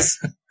is.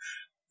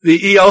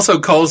 He also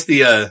calls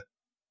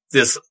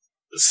this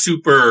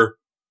super,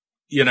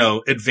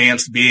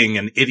 advanced being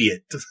an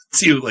idiot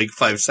to like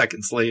 5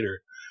 seconds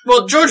later.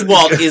 Well, George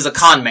Walt is a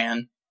con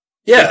man.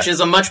 Yeah. Which is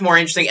a much more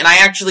interesting, and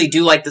I actually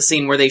do like the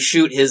scene where they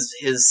shoot his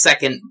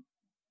second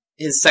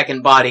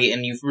body,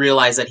 and you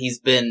realize that he's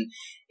been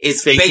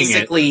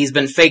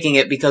faking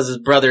it because his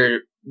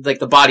brother, like,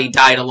 the body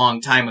died a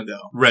long time ago.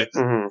 Right.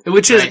 Mm-hmm.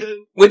 Which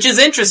is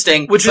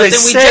interesting. But then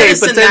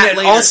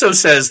it also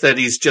says that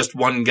he's just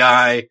one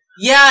guy.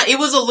 Yeah, it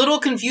was a little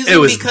confusing. It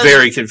was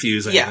very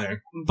confusing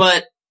there.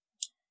 But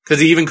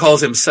because he even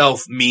calls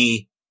himself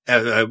me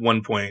at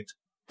one point.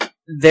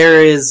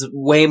 There is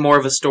way more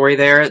of a story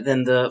there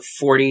than the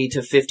 40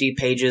 to 50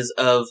 pages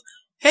of,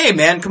 hey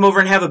man, come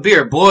over and have a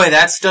beer. Boy,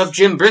 that stuff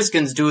Jim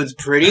Briskin's doing's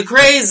pretty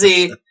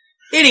crazy.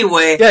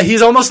 Anyway. Yeah,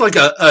 he's almost like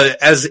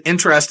as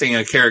interesting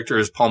a character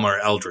as Palmer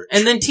Eldritch.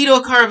 And then Tito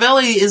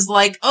Caravelli is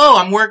like, oh,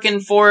 I'm working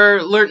for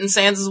Lurton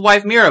Sands'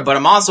 wife Mira, but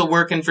I'm also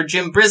working for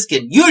Jim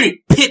Briskin. You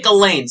pick a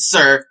lane,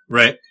 sir.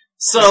 Right.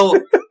 So...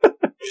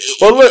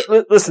 Well,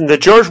 listen, the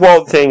George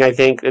Walt thing, I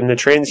think, and the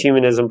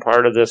transhumanism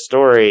part of this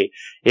story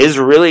is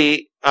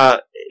really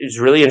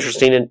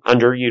interesting and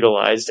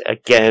underutilized.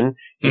 Again,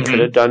 you could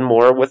have done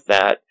more with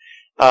that.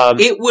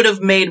 It would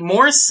have made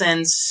more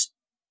sense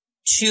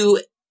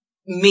to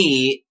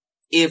me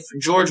if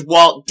George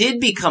Walt did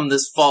become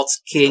this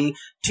false king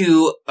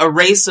to a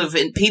race of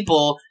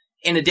people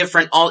in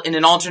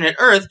an alternate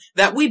Earth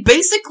that we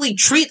basically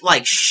treat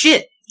like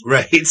shit.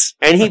 Right.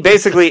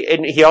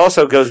 And he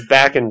also goes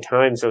back in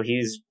time, so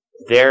he's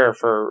there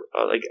for,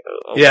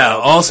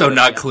 also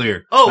not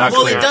clear. Oh, not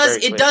well, clear.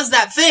 it does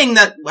that thing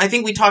that I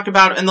think we talked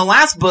about in the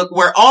last book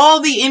where all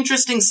the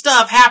interesting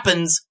stuff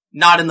happens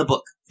not in the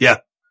book. Yeah.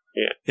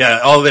 Yeah,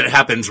 all of it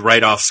happens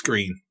right off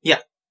screen. Yeah.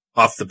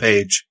 Off the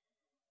page.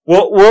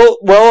 Well,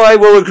 I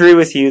will agree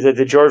with you that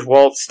the George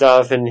Walt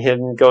stuff and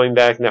him going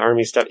back in the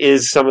army stuff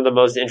is some of the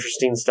most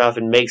interesting stuff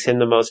and makes him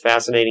the most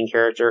fascinating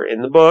character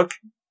in the book.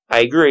 I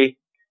agree.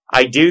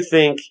 I do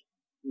think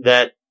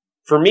that,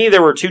 for me,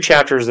 there were 2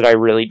 chapters that I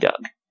really dug.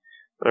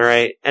 All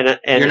right? And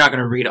you're not going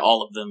to read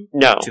all of them.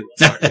 No.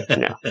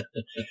 No.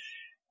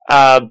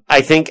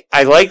 I think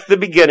I like the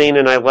beginning,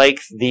 and I like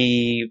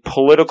the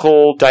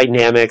political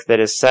dynamic that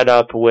is set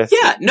up with...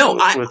 Yeah, no,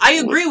 I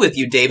agree with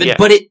you, David, yeah.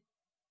 But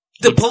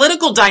the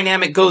political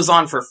dynamic goes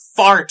on for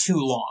far too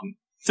long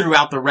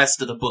throughout the rest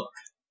of the book.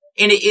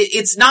 And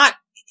it's not...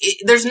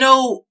 there's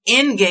no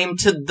end game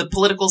to the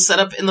political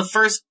setup in the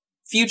first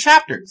few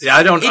chapters. Yeah,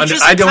 I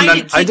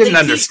didn't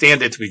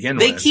understand it to begin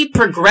with. They keep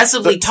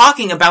progressively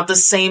talking about the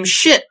same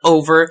shit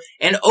over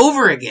and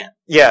over again.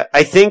 Yeah,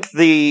 I think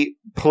the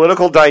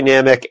political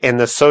dynamic and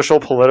the social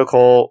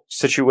political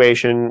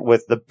situation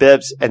with the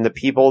Bips and the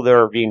people that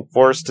are being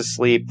forced to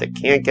sleep, that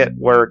can't get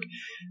work,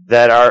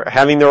 that are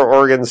having their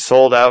organs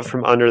sold out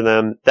from under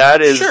them,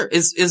 that is... Sure,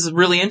 is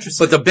really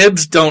interesting. But the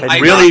Bibs don't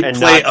really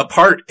play a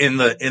part in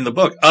the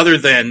book, other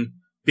than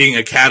being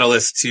a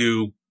catalyst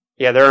to...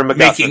 Yeah, they're a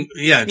MacGuffin.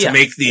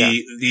 Make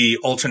the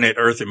alternate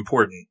Earth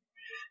important.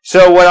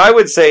 So what I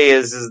would say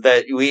is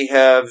that we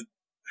have...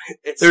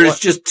 There's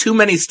just too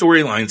many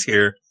storylines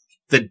here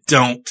that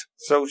don't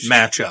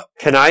match up.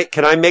 Can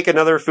I make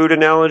another food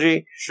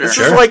analogy? Sure. This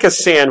is like a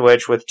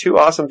sandwich with 2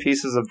 awesome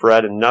pieces of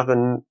bread and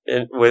nothing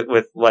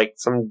with like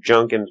some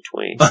junk in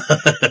between.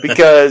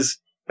 Because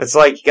it's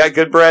like, you got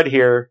good bread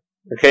here.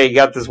 Okay, you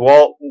got this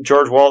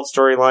George Walt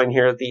storyline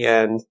here at the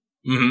end.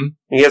 Mm-hmm.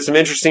 You get some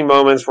interesting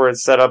moments where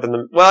it's set up in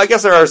the... Well, I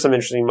guess there are some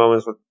interesting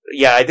moments with...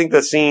 Yeah, I think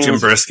the scenes... Jim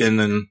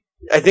Briskin and...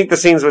 I think the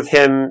scenes with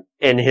him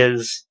and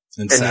his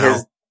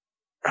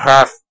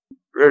half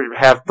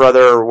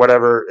brother or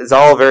whatever is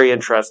all very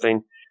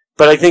interesting.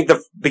 But I think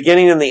the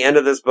beginning and the end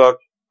of this book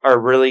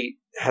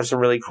have some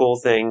really cool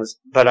things.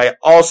 But I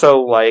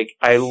also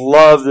I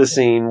love the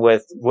scene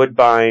with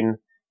Woodbine,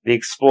 the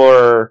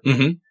explorer,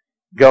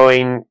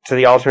 going to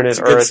the alternate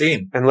Earth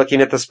and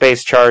looking at the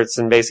space charts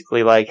and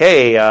basically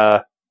hey,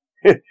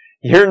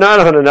 you're not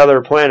on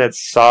another planet,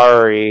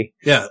 sorry.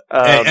 Yeah.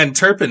 And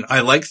Turpin,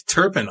 I liked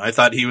Turpin. I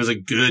thought he was a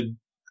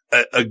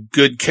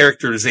good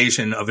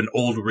characterization of an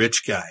old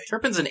rich guy.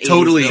 Turpin's an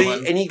 80s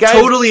villain. And you guys,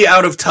 totally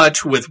out of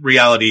touch with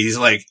reality. He's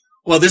like,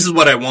 well, this is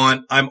what I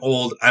want. I'm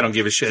old. I don't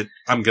give a shit.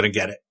 I'm gonna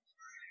get it.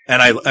 And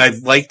I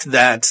liked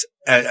that.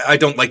 I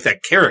don't like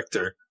that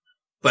character,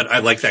 but I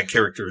like that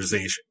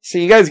characterization. So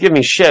you guys give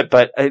me shit,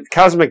 but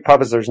Cosmic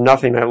Puppets, there's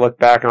nothing I look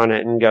back on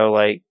it and go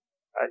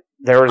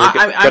there was a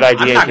good idea.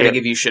 I'm not going to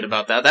give you shit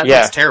about that.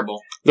 That's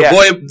terrible.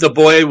 The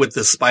boy with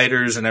the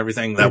spiders and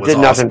everything, that was did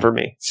awesome. Nothing for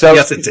me. So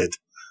yes, it did.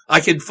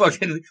 we can Pull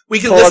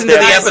listen to up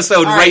the the- episode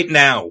All right right.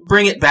 now.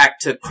 Bring it back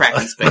to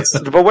Kraken Space.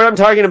 But what I'm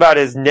talking about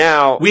is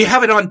now. We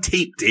have it on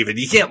tape, David.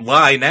 You can't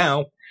lie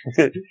now.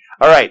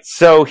 All right,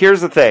 so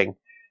here's the thing.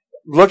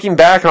 Looking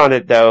back on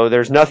it, though,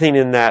 there's nothing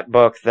in that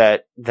book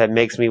that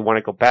makes me want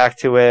to go back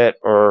to it,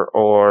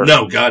 or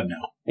No, God, no.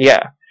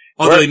 yeah.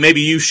 Although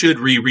maybe you should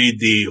reread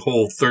the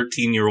whole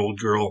 13-year-old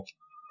girl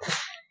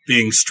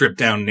being stripped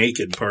down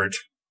naked part.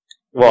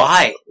 Well,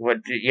 Why?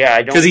 Yeah, I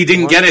don't Because he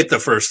didn't get it the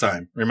first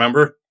time,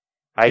 remember?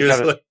 I He was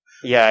kinda,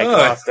 like, I "Oh."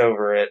 glossed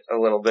over it a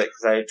little bit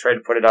because I tried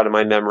to put it out of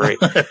my memory.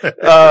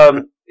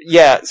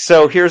 Yeah.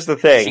 So here's the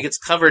thing. She gets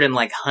covered in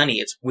like honey.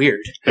 It's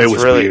weird. It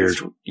was really weird.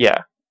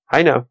 Yeah,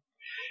 I know.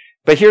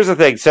 But here's the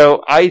thing.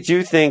 So I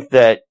do think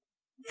that,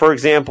 for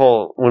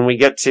example, when we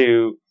get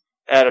to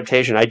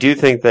adaptation, I do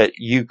think that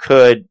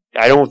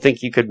I don't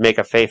think you could make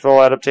a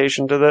faithful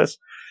adaptation to this,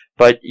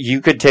 but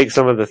you could take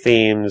some of the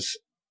themes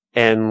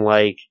and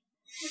like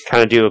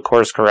kind of do a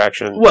course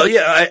correction. Well,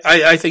 yeah,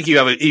 I think you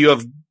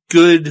have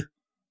good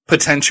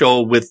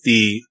potential with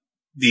the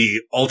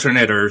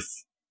alternate Earth.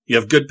 You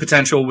have good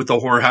potential with the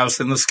whorehouse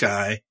in the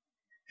sky,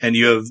 and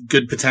you have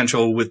good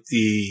potential with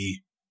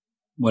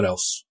what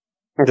else?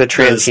 The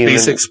transhuman,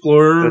 Space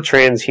Explorer. the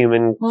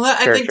transhuman. Well,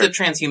 I think character. the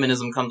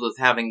transhumanism comes with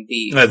having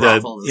the The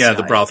brothel in the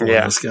sky. brothel Yeah.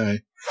 in the sky.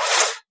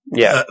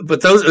 Yeah,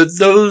 But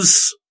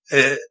those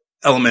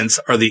elements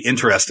are the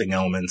interesting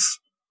elements.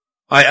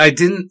 I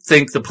didn't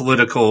think the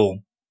political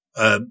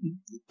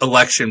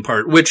election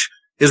part, which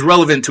is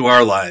relevant to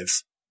our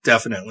lives,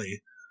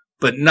 definitely,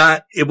 but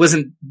it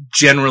wasn't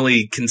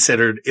generally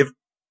considered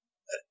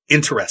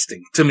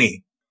interesting to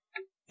me.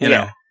 You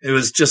know, it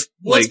was just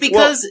Well, it's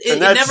because it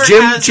never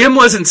has. Jim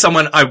wasn't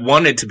someone I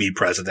wanted to be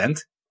president.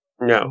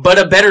 no. But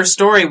a better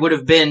story would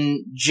have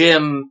been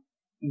Jim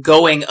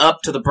going up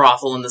to the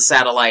brothel in the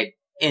satellite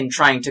and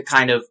trying to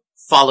kind of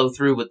follow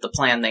through with the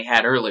plan they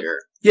had earlier.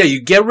 Yeah,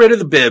 you get rid of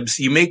the bibs,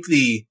 you make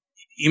the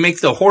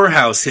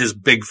whorehouse his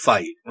big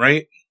fight,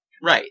 right?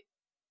 Right.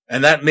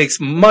 And that makes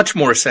much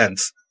more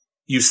sense.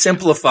 You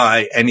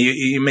simplify and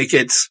you make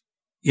it,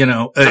 I'm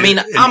on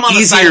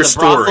the side of the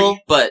brothel,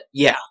 but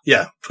yeah.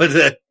 Yeah,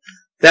 but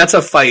that's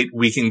a fight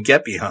we can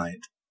get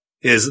behind.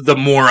 Is the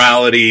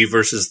morality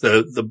versus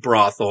the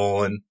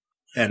brothel and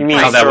You mean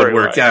how that would story-wise.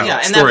 work out.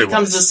 Yeah, and that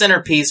becomes the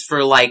centerpiece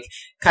for like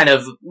kind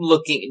of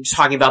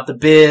talking about the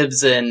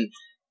bibs and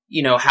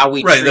how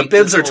we right. The treat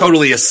bibs this are whole-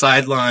 totally a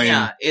sideline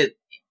Yeah,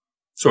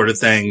 sort of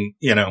thing.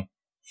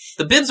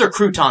 the bibs are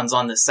croutons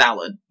on this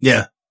salad.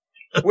 Yeah.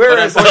 But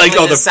Whereas, unfortunately,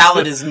 all the the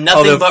salad is All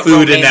nothing the but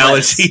food romaine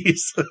lettuce.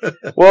 analogies.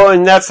 well,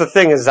 and that's the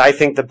thing is, I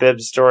think the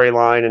Bibbs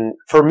storyline, and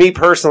for me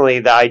personally,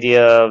 the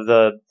idea of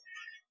the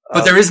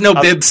But there is no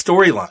bib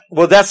storyline.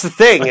 well, that's the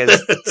thing is,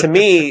 to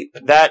me,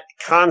 that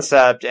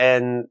concept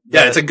and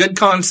Yeah, it's a good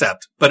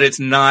concept, but it's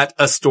not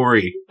a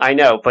story. I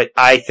know, but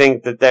I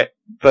think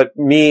but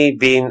me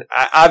being,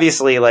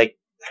 obviously, like,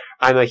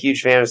 I'm a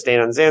huge fan of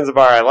Staying on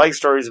Zanzibar. I like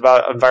stories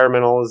about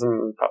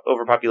environmentalism,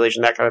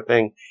 overpopulation, that kind of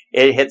thing.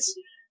 It hits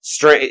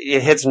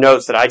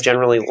notes that I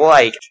generally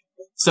like.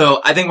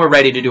 So I think we're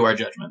ready to do our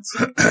judgments.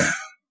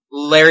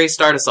 Larry,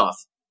 start us off.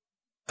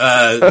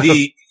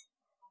 The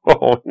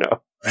Oh,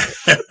 no.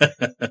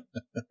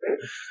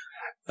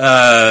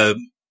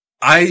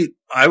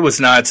 I was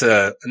not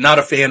a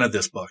fan of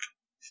this book,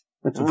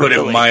 to put it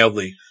Really?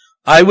 mildly.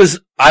 I was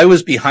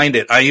behind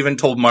it. I even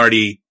told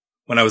Marty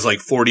when I was like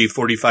 40,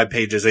 45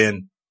 pages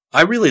in,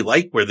 I really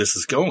like where this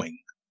is going,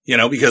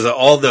 because of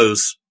all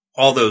those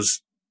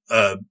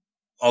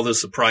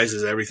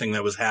surprises, everything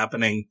that was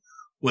happening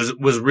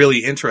was really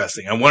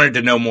interesting. I wanted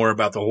to know more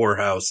about the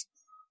whorehouse.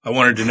 I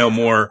wanted to know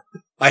more.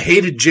 I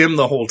hated Jim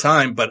the whole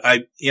time, but I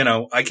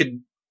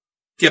could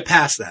get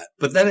past that.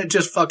 But then it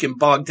just fucking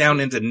bogged down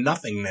into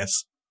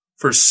nothingness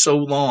for so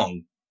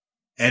long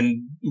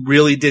and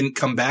really didn't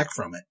come back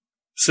from it.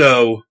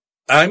 So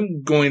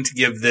I'm going to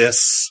give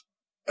this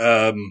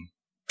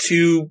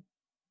 2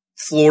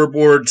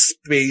 floorboard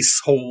space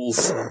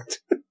holes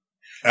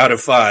out of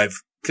 5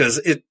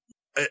 because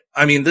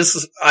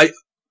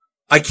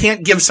I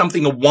can't give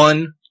something a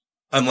 1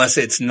 unless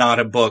it's not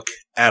a book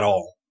at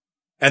all.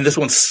 And this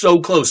one's so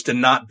close to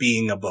not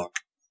being a book,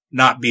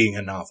 not being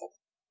a novel,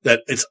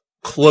 that it's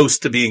close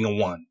to being a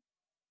 1.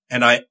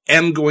 And I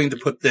am going to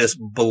put this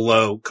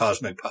below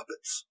Cosmic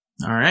Puppets.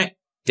 All right.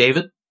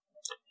 David?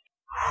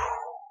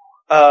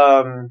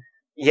 I'm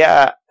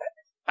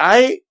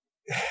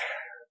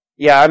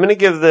going to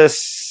give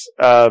this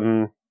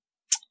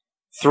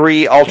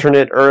 3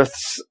 alternate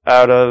Earths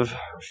out of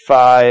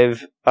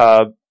 5.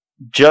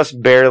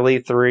 Just barely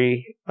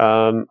 3.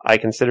 I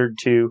considered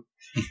 2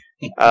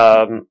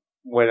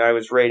 when I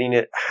was rating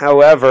it.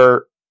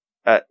 However,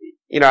 I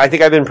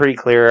think I've been pretty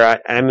clear.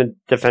 I'm a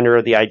defender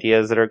of the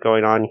ideas that are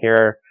going on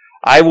here.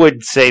 I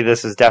would say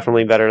this is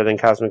definitely better than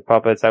Cosmic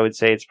Puppets. I would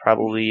say it's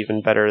probably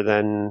even better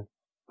than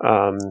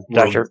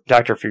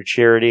Dr.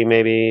 Futurity,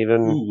 maybe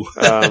even. Ooh.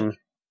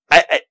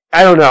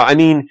 I don't know. I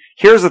mean,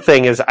 here's the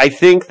thing: is I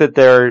think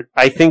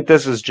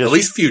this is just At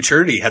least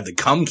Futurity had the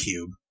cum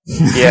cube.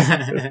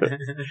 yeah.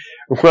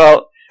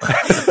 Well,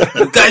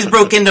 You guys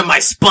broke into my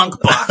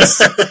spunk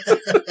box.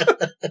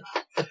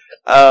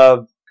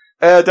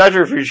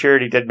 Dr.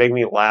 Futurity did make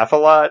me laugh a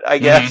lot, I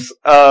guess.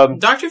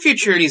 Dr.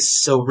 Futurity is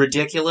so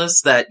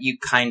ridiculous that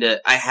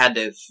I had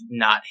to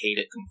not hate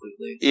it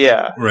completely.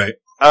 Yeah. Right.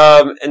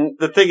 And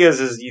the thing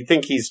is you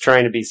think he's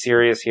trying to be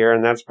serious here,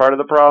 and that's part of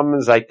the problem,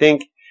 is I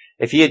think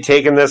if he had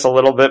taken this a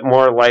little bit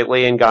more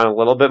lightly and gone a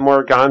little bit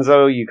more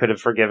gonzo, you could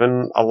have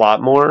forgiven a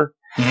lot more.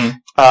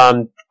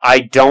 Mm-hmm. I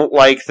don't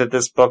like that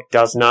this book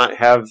does not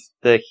have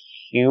the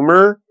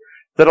humor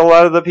that a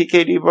lot of the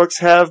PKD books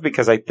have,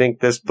 because I think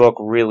this book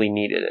really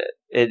needed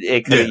it.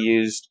 It could have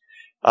used,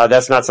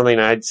 that's not something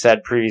I'd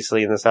said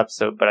previously in this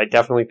episode, but I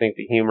definitely think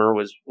the humor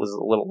was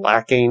a little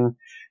lacking.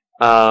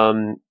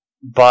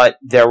 But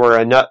there were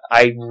enough,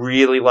 I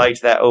really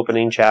liked that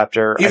opening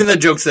chapter. Even the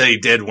jokes that he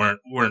did weren't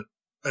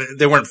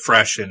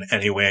fresh in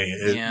any way.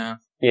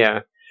 Yeah.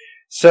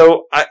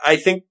 So I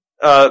think,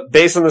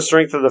 based on the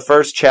strength of the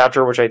first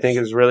chapter, which I think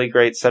is really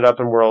great setup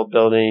and world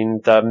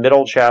building, the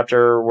middle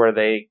chapter where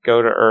they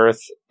go to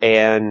Earth,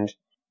 and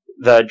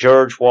the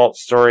George Walt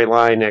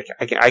storyline,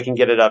 I can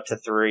get it up to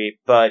 3,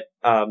 but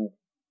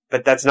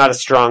that's not a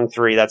strong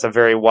 3. That's a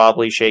very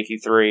wobbly, shaky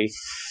 3.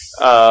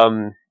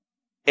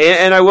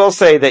 And I will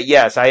say that,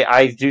 yes,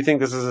 I do think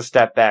this is a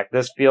step back.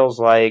 This feels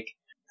like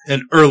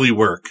an early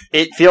work.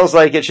 It feels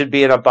like it should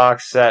be in a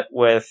box set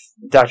with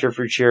Dr.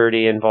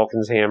 Futurity and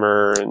Vulcan's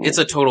Hammer. And it's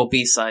a total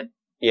B-side.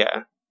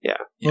 Yeah.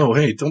 Oh,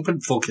 hey, don't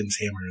put Vulcan's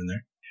Hammer in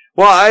there.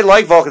 Well, I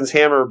like Vulcan's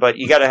Hammer, but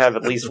you gotta have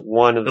at least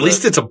one of them. At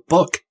least it's a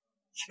book.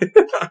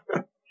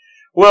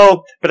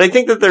 Well, but I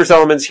think that there's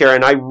elements here,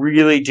 and I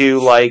really do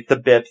like the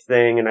Bip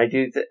thing, and I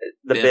do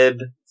the Bib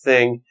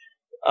thing,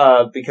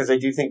 because I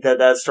do think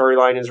that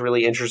storyline is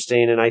really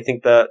interesting, and I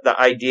think the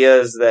idea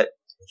is that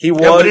he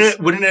was...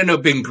 Wouldn't it end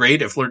up being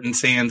great if Lurton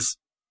Sand's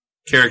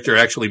character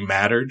actually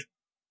mattered,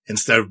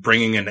 instead of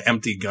bringing an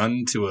empty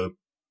gun to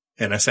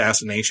an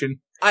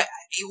assassination? I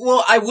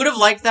would have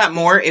liked that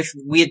more if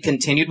we had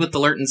continued with the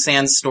Lurton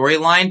Sands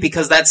storyline,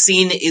 because that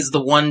scene is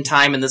the one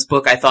time in this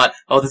book I thought,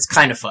 oh, that's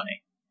kind of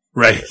funny.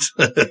 Right.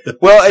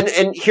 Well,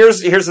 and here's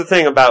the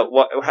thing about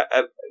what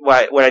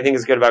I think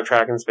is good about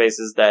Track in Space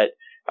is that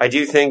I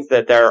do think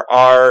that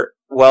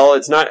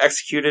it's not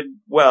executed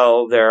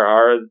well. There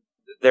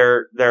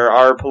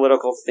are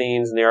political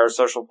themes and there are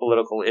social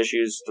political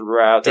issues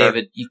throughout.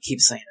 David, you keep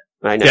saying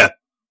it. I know. Yeah,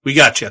 we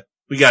got you,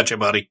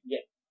 buddy. Yeah.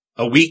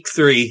 A weak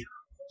 3.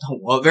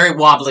 Well, a very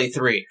wobbly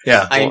 3.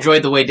 Yeah. I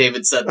enjoyed the way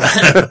David said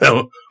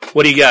that.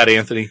 What do you got,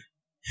 Anthony?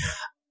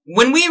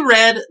 When we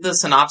read the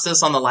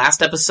synopsis on the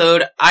last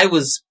episode, I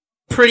was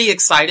pretty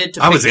excited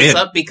to pick this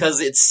up because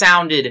it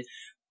sounded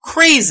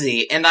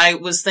crazy, and I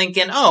was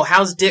thinking, oh,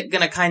 how's Dick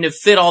gonna kind of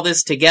fit all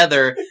this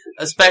together,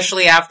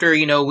 especially after,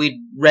 we'd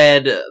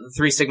read The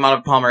Three Stigmata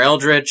of Palmer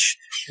Eldritch.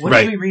 What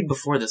did we read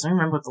before this? I don't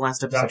remember what the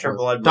last episode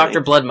was.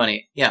 Dr. Blood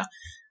Money, yeah.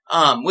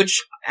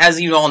 Which,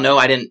 as you all know,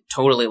 I didn't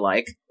totally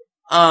like.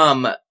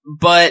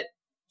 But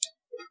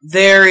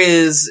there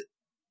is...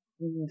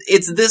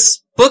 the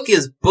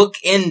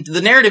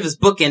narrative is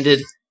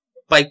bookended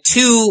by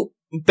 2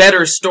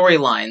 better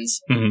storylines.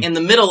 Mm-hmm. In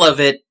the middle of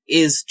it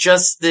is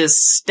just this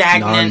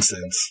stagnant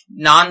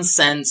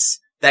nonsense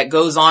that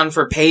goes on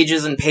for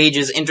pages and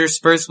pages,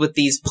 interspersed with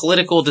these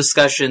political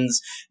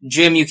discussions.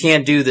 Jim, you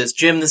can't do this.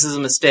 Jim, this is a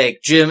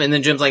mistake. Jim, and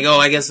then Jim's like, oh,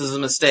 I guess this is a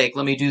mistake.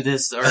 Let me do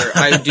this, or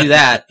I do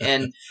that.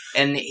 And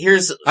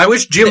here's... I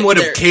wish Jim would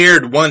have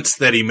cared once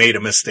that he made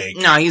a mistake.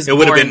 No, it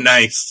would have been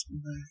nice.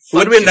 It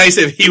would have been nice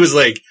if he was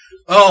like,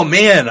 oh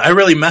man, I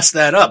really messed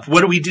that up.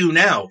 What do we do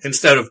now?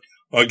 Instead of,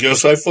 I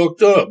guess I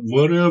fucked up.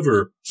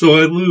 Whatever. So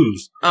I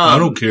lose. I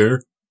don't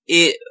care.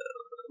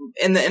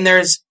 And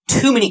there's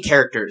too many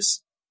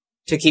characters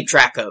to keep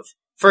track of.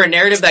 For a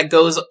narrative that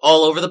goes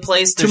all over the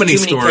place, there's too many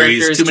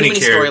characters, too many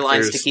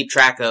storylines to keep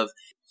track of.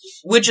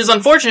 Which is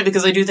unfortunate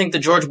because I do think the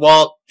George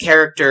Walt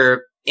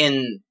character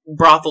in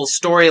Brothel's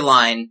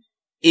storyline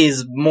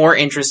is more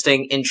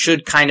interesting and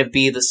should kind of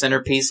be the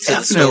centerpiece to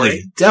the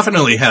story.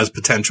 Definitely has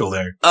potential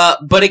there.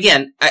 But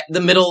again, the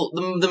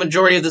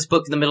majority of this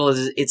book in the middle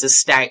it's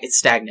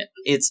stagnant.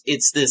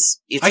 It's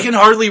this. I can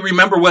hardly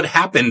remember what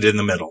happened in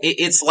the middle.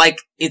 It's like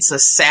it's a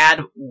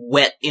sad,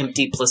 wet,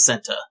 empty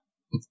placenta.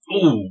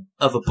 Ooh.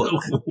 Of a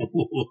book.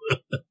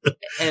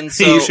 And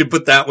so you should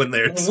put that one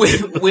there.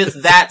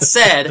 With that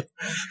said,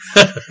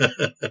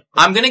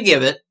 I'm gonna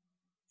give it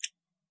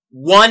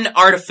 1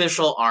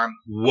 artificial arm.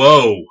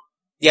 Whoa.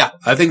 Yeah.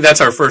 I think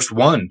that's our first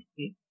one.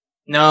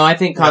 No, I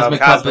think Cosmic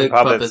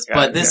Puppets,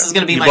 but this is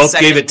going to be my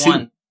second gave it 2.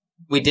 one.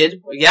 We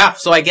did? Yeah,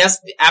 so I guess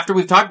after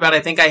we've talked about it,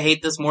 I think I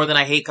hate this more than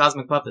I hate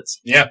Cosmic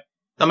Puppets. Yeah.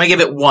 I'm going to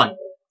give it 1.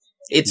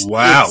 It's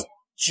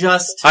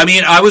just... I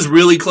mean, I was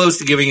really close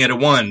to giving it a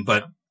 1,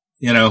 but,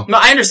 No,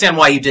 I understand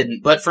why you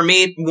didn't, but for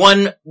me,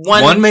 one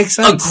makes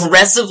sense.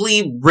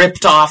 Aggressively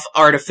ripped off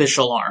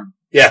artificial arm.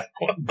 Yeah,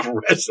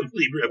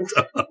 aggressively ripped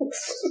off.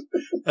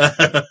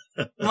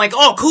 I'm like,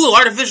 oh, cool,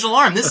 artificial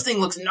arm. This thing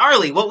looks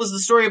gnarly. What was the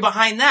story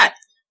behind that?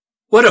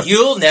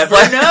 You'll never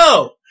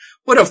know.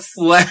 What a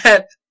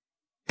flat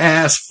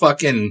ass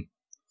fucking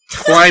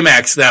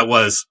climax that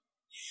was.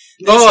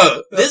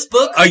 Oh, This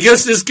book, I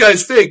guess this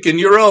guy's fake, and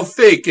you're all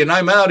fake, and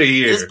I'm out of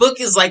here. this book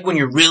is like when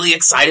you're really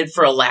excited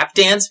for a lap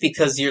dance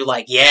because you're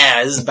like,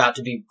 yeah, this is about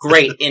to be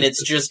great, and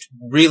it's just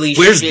really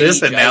Where's shitty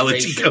this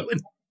analogy gyration.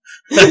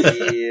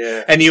 going?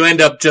 Yeah. And you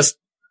end up just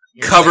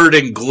covered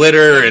in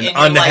glitter and you're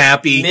like,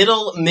 unhappy.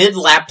 mid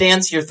lap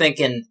dance, you're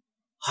thinking,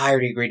 I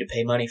already agreed to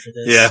pay money for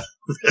this. Yeah.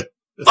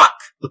 Fuck.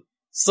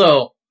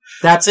 So,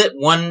 that's it.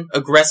 One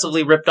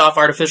aggressively ripped off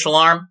artificial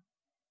arm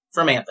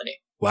from Anthony.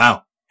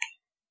 Wow.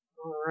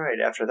 All right.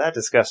 After that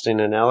disgusting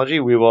analogy,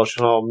 we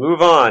shall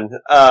move on.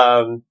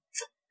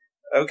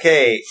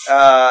 Okay.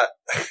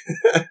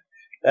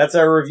 That's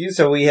our review.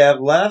 So we have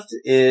left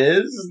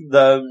is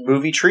the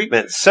movie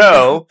treatment.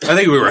 So, I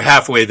think we were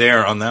halfway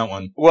there on that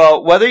one.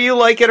 well, whether you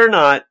like it or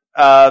not,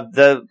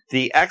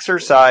 the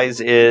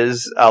exercise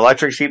is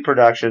Electric Sheep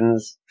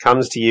Productions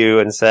comes to you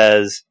and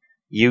says,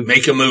 "You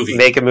Make a movie."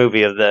 Make a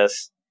movie of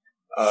this.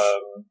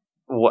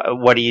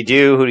 What do you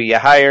do? Who do you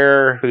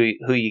hire?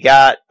 Who you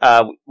got?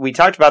 We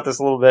talked about this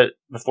a little bit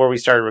before we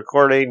started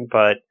recording,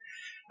 but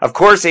of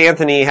course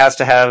Anthony has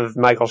to have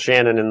Michael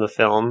Shannon in the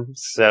film,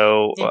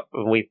 so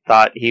we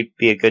thought he'd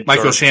be a good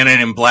Michael choice. Shannon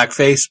in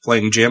blackface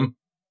playing Jim.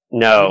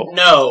 No.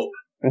 No.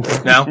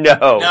 No?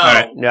 No.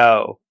 right.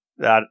 No.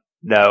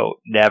 No.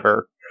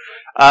 Never.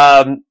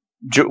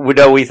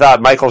 No, we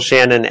thought Michael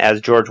Shannon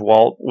as George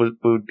Walt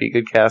would be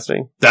good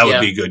casting. That would Yeah.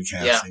 be good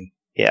casting.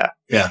 Yeah.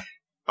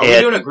 Are we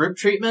And- doing a group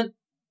treatment?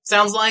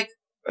 Sounds like?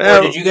 Or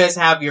Well, did you guys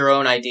have your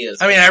own ideas?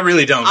 I mean, I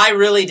really don't. I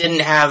really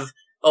didn't have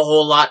a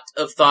whole lot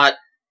of thought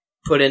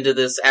put into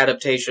this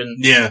adaptation.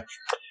 Yeah.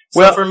 So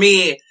Well- for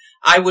me,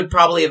 I would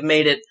probably have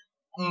made it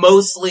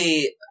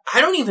mostly,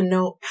 I don't even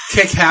know.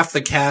 Kick half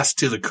the cast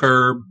to the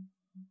curb.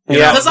 you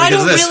Yeah. know, Because I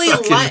don't this really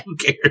fucking- like- Who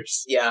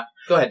cares? Yeah.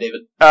 Go ahead,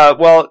 David.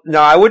 well, no,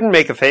 I wouldn't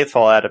make a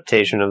faithful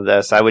adaptation of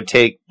this. I would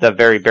take the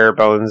very bare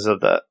bones of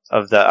the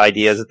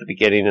ideas at the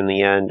beginning and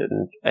the end,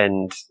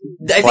 and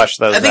flesh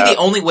those I think out. the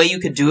only way you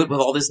could do it with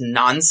all this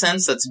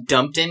nonsense that's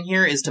dumped in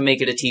here is to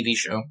make it a TV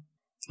show.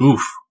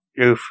 Oof.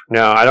 Oof,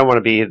 no, I don't want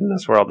to be in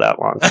this world that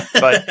long.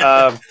 But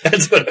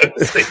That's what I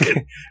was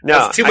thinking. no,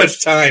 That's too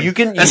much time.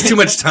 That's too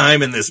much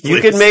time in this place.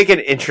 You can make an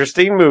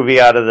interesting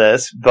movie out of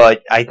this,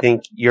 but I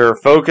think your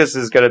focus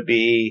is going to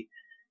be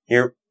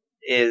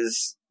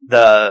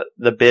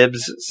the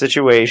Bibbs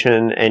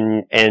situation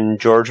and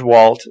George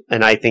Walt,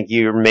 and I think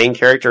your main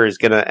character is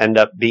going to end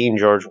up being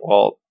George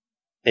Walt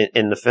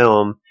in the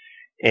film,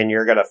 and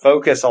you're going to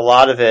focus a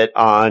lot of it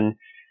on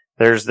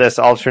there's this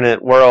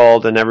alternate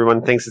world, and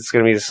everyone thinks it's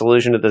going to be the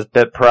solution to this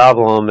bit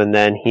problem, and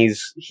then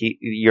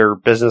your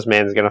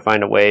businessman is going to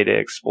find a way to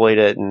exploit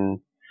it and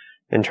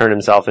turn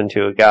himself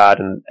into a god,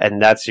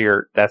 and that's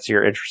your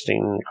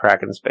interesting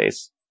crack in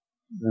space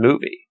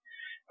movie.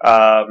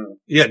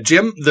 Yeah,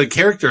 Jim, the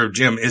character of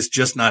Jim is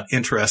just not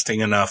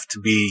interesting enough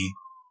to be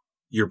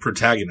your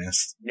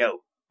protagonist. No.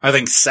 I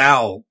think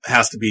Sal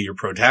has to be your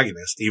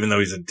protagonist, even though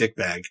he's a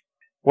dickbag.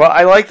 Well,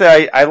 I like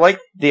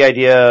the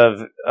idea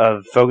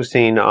of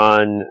focusing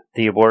on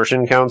the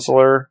abortion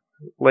counselor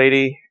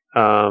lady.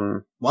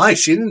 Why?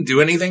 She didn't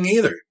do anything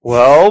either.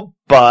 Well,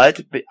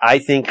 but I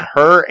think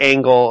her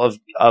angle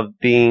of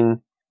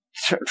being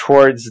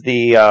towards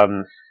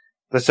the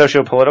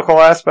socio-political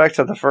aspect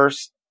of the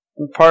first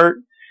part,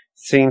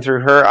 seeing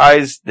through her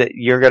eyes, that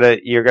you're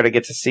gonna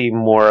get to see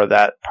more of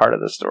that part of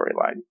the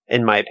storyline,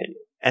 in my opinion.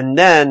 And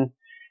then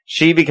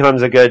she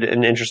becomes a good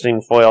and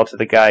interesting foil to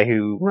the guy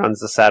who runs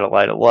the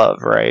Satellite of Love,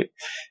 right?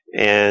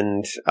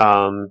 And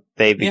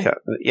they become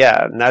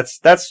and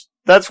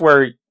that's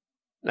where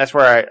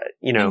I I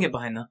can get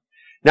behind that.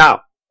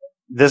 Now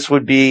this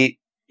would be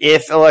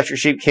if Electric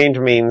Sheep came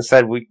to me and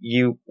said we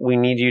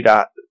need you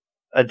to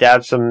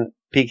adapt some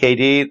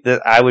PKD,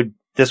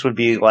 this would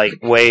be like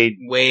way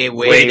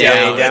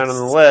down on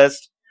the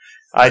list.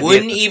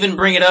 Wouldn't even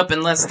bring it up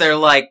unless they're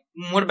like,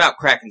 what about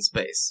Crack in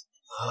Space?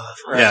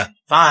 Yeah.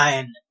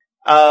 Fine.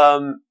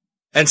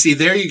 And see,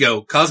 there you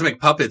go. Cosmic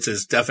Puppets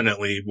is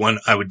definitely one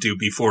I would do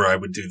before I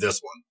would do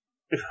this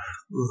one.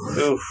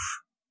 Oof.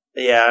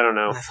 Yeah, I don't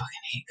know. I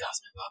fucking hate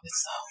Cosmic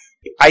Puppets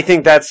though. I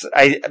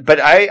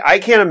think I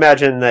can't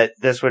imagine that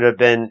this would have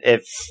been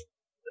if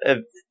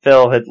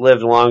Phil had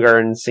lived longer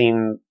and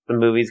seen the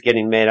movies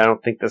getting made. I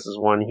don't think this is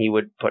one he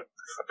would put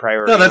a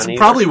priority on. No, that's either.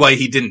 probably why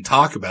he didn't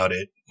talk about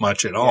it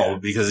much at all,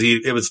 because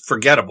it was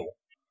forgettable.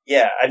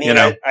 Yeah, I mean, You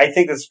know? I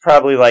think it's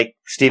probably like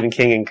Stephen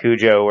King and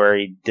Cujo, where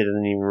he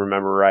didn't even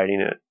remember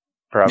writing it.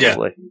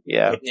 Probably,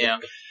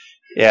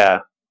 yeah.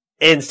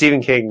 And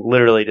Stephen King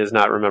literally does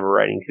not remember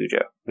writing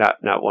Cujo.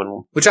 Not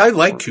one. Which I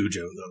like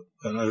Cujo,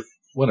 though.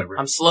 Whatever.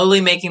 I'm slowly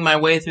making my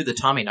way through the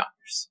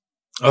Tommyknockers.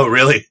 Oh,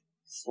 really?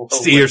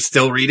 You're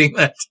still reading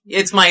that?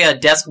 It's my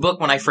desk book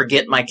when I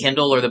forget my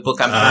Kindle or the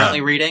book I'm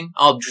currently reading.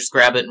 I'll just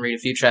grab it and read a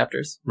few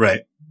chapters.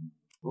 Right.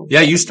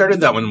 Yeah, you started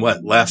that one,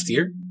 last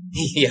year?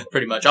 Yeah,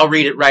 pretty much. I'll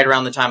read it right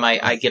around the time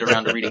I get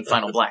around to reading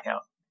Final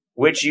Blackout.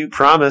 Which you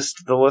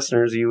promised the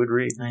listeners you would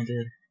read. I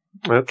did.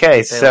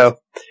 Okay, so,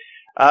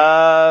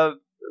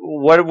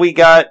 what have we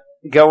got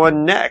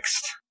going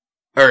next?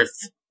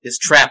 Earth. is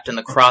trapped in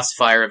the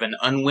crossfire of an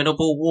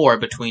unwinnable war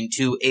between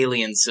two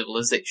alien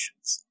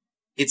civilizations.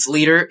 Its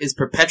leader is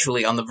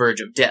perpetually on the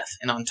verge of death,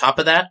 and on top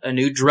of that, a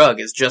new drug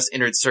has just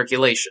entered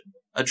circulation,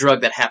 a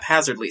drug that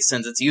haphazardly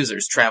sends its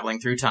users traveling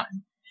through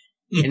time.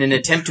 In an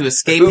attempt to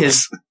escape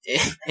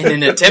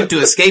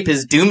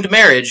his doomed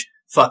marriage,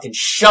 fucking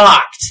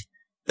shocked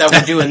that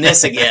we're doing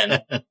this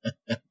again.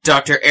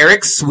 Dr.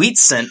 Eric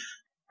Sweetscent.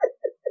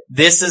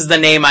 This is the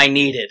name I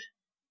needed.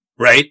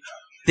 Right?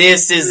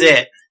 This is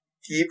it.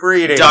 Keep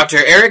reading. Dr.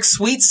 Eric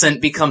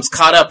Sweetscent becomes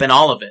caught up in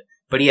all of it,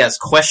 but he has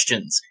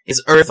questions.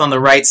 Is Earth on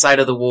the right side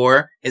of the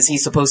war? Is he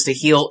supposed to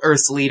heal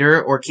Earth's leader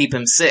or keep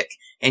him sick?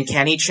 And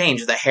can he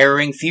change the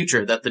harrowing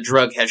future that the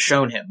drug has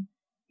shown him?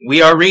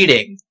 We are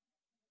reading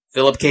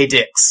Philip K.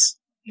 Dick's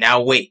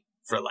Now Wait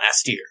for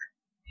Last Year.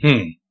 That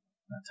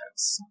title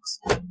sucks.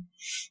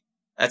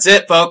 That's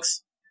it,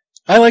 folks.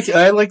 I like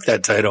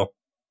that title.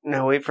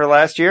 Now wait for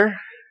last year?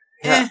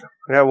 Eh.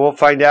 Yeah, we'll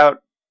find out.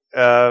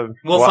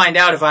 We'll find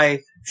out if I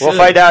should. We'll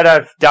find out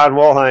if Don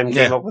Wollheim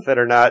came up with it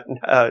or not.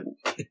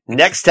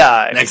 Next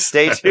time.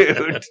 Stay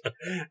tuned.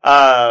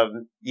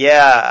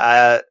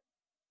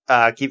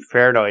 Keep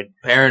paranoid.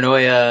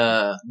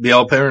 Paranoia. Be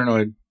all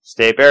paranoid.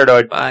 Stay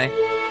paranoid.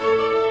 Bye.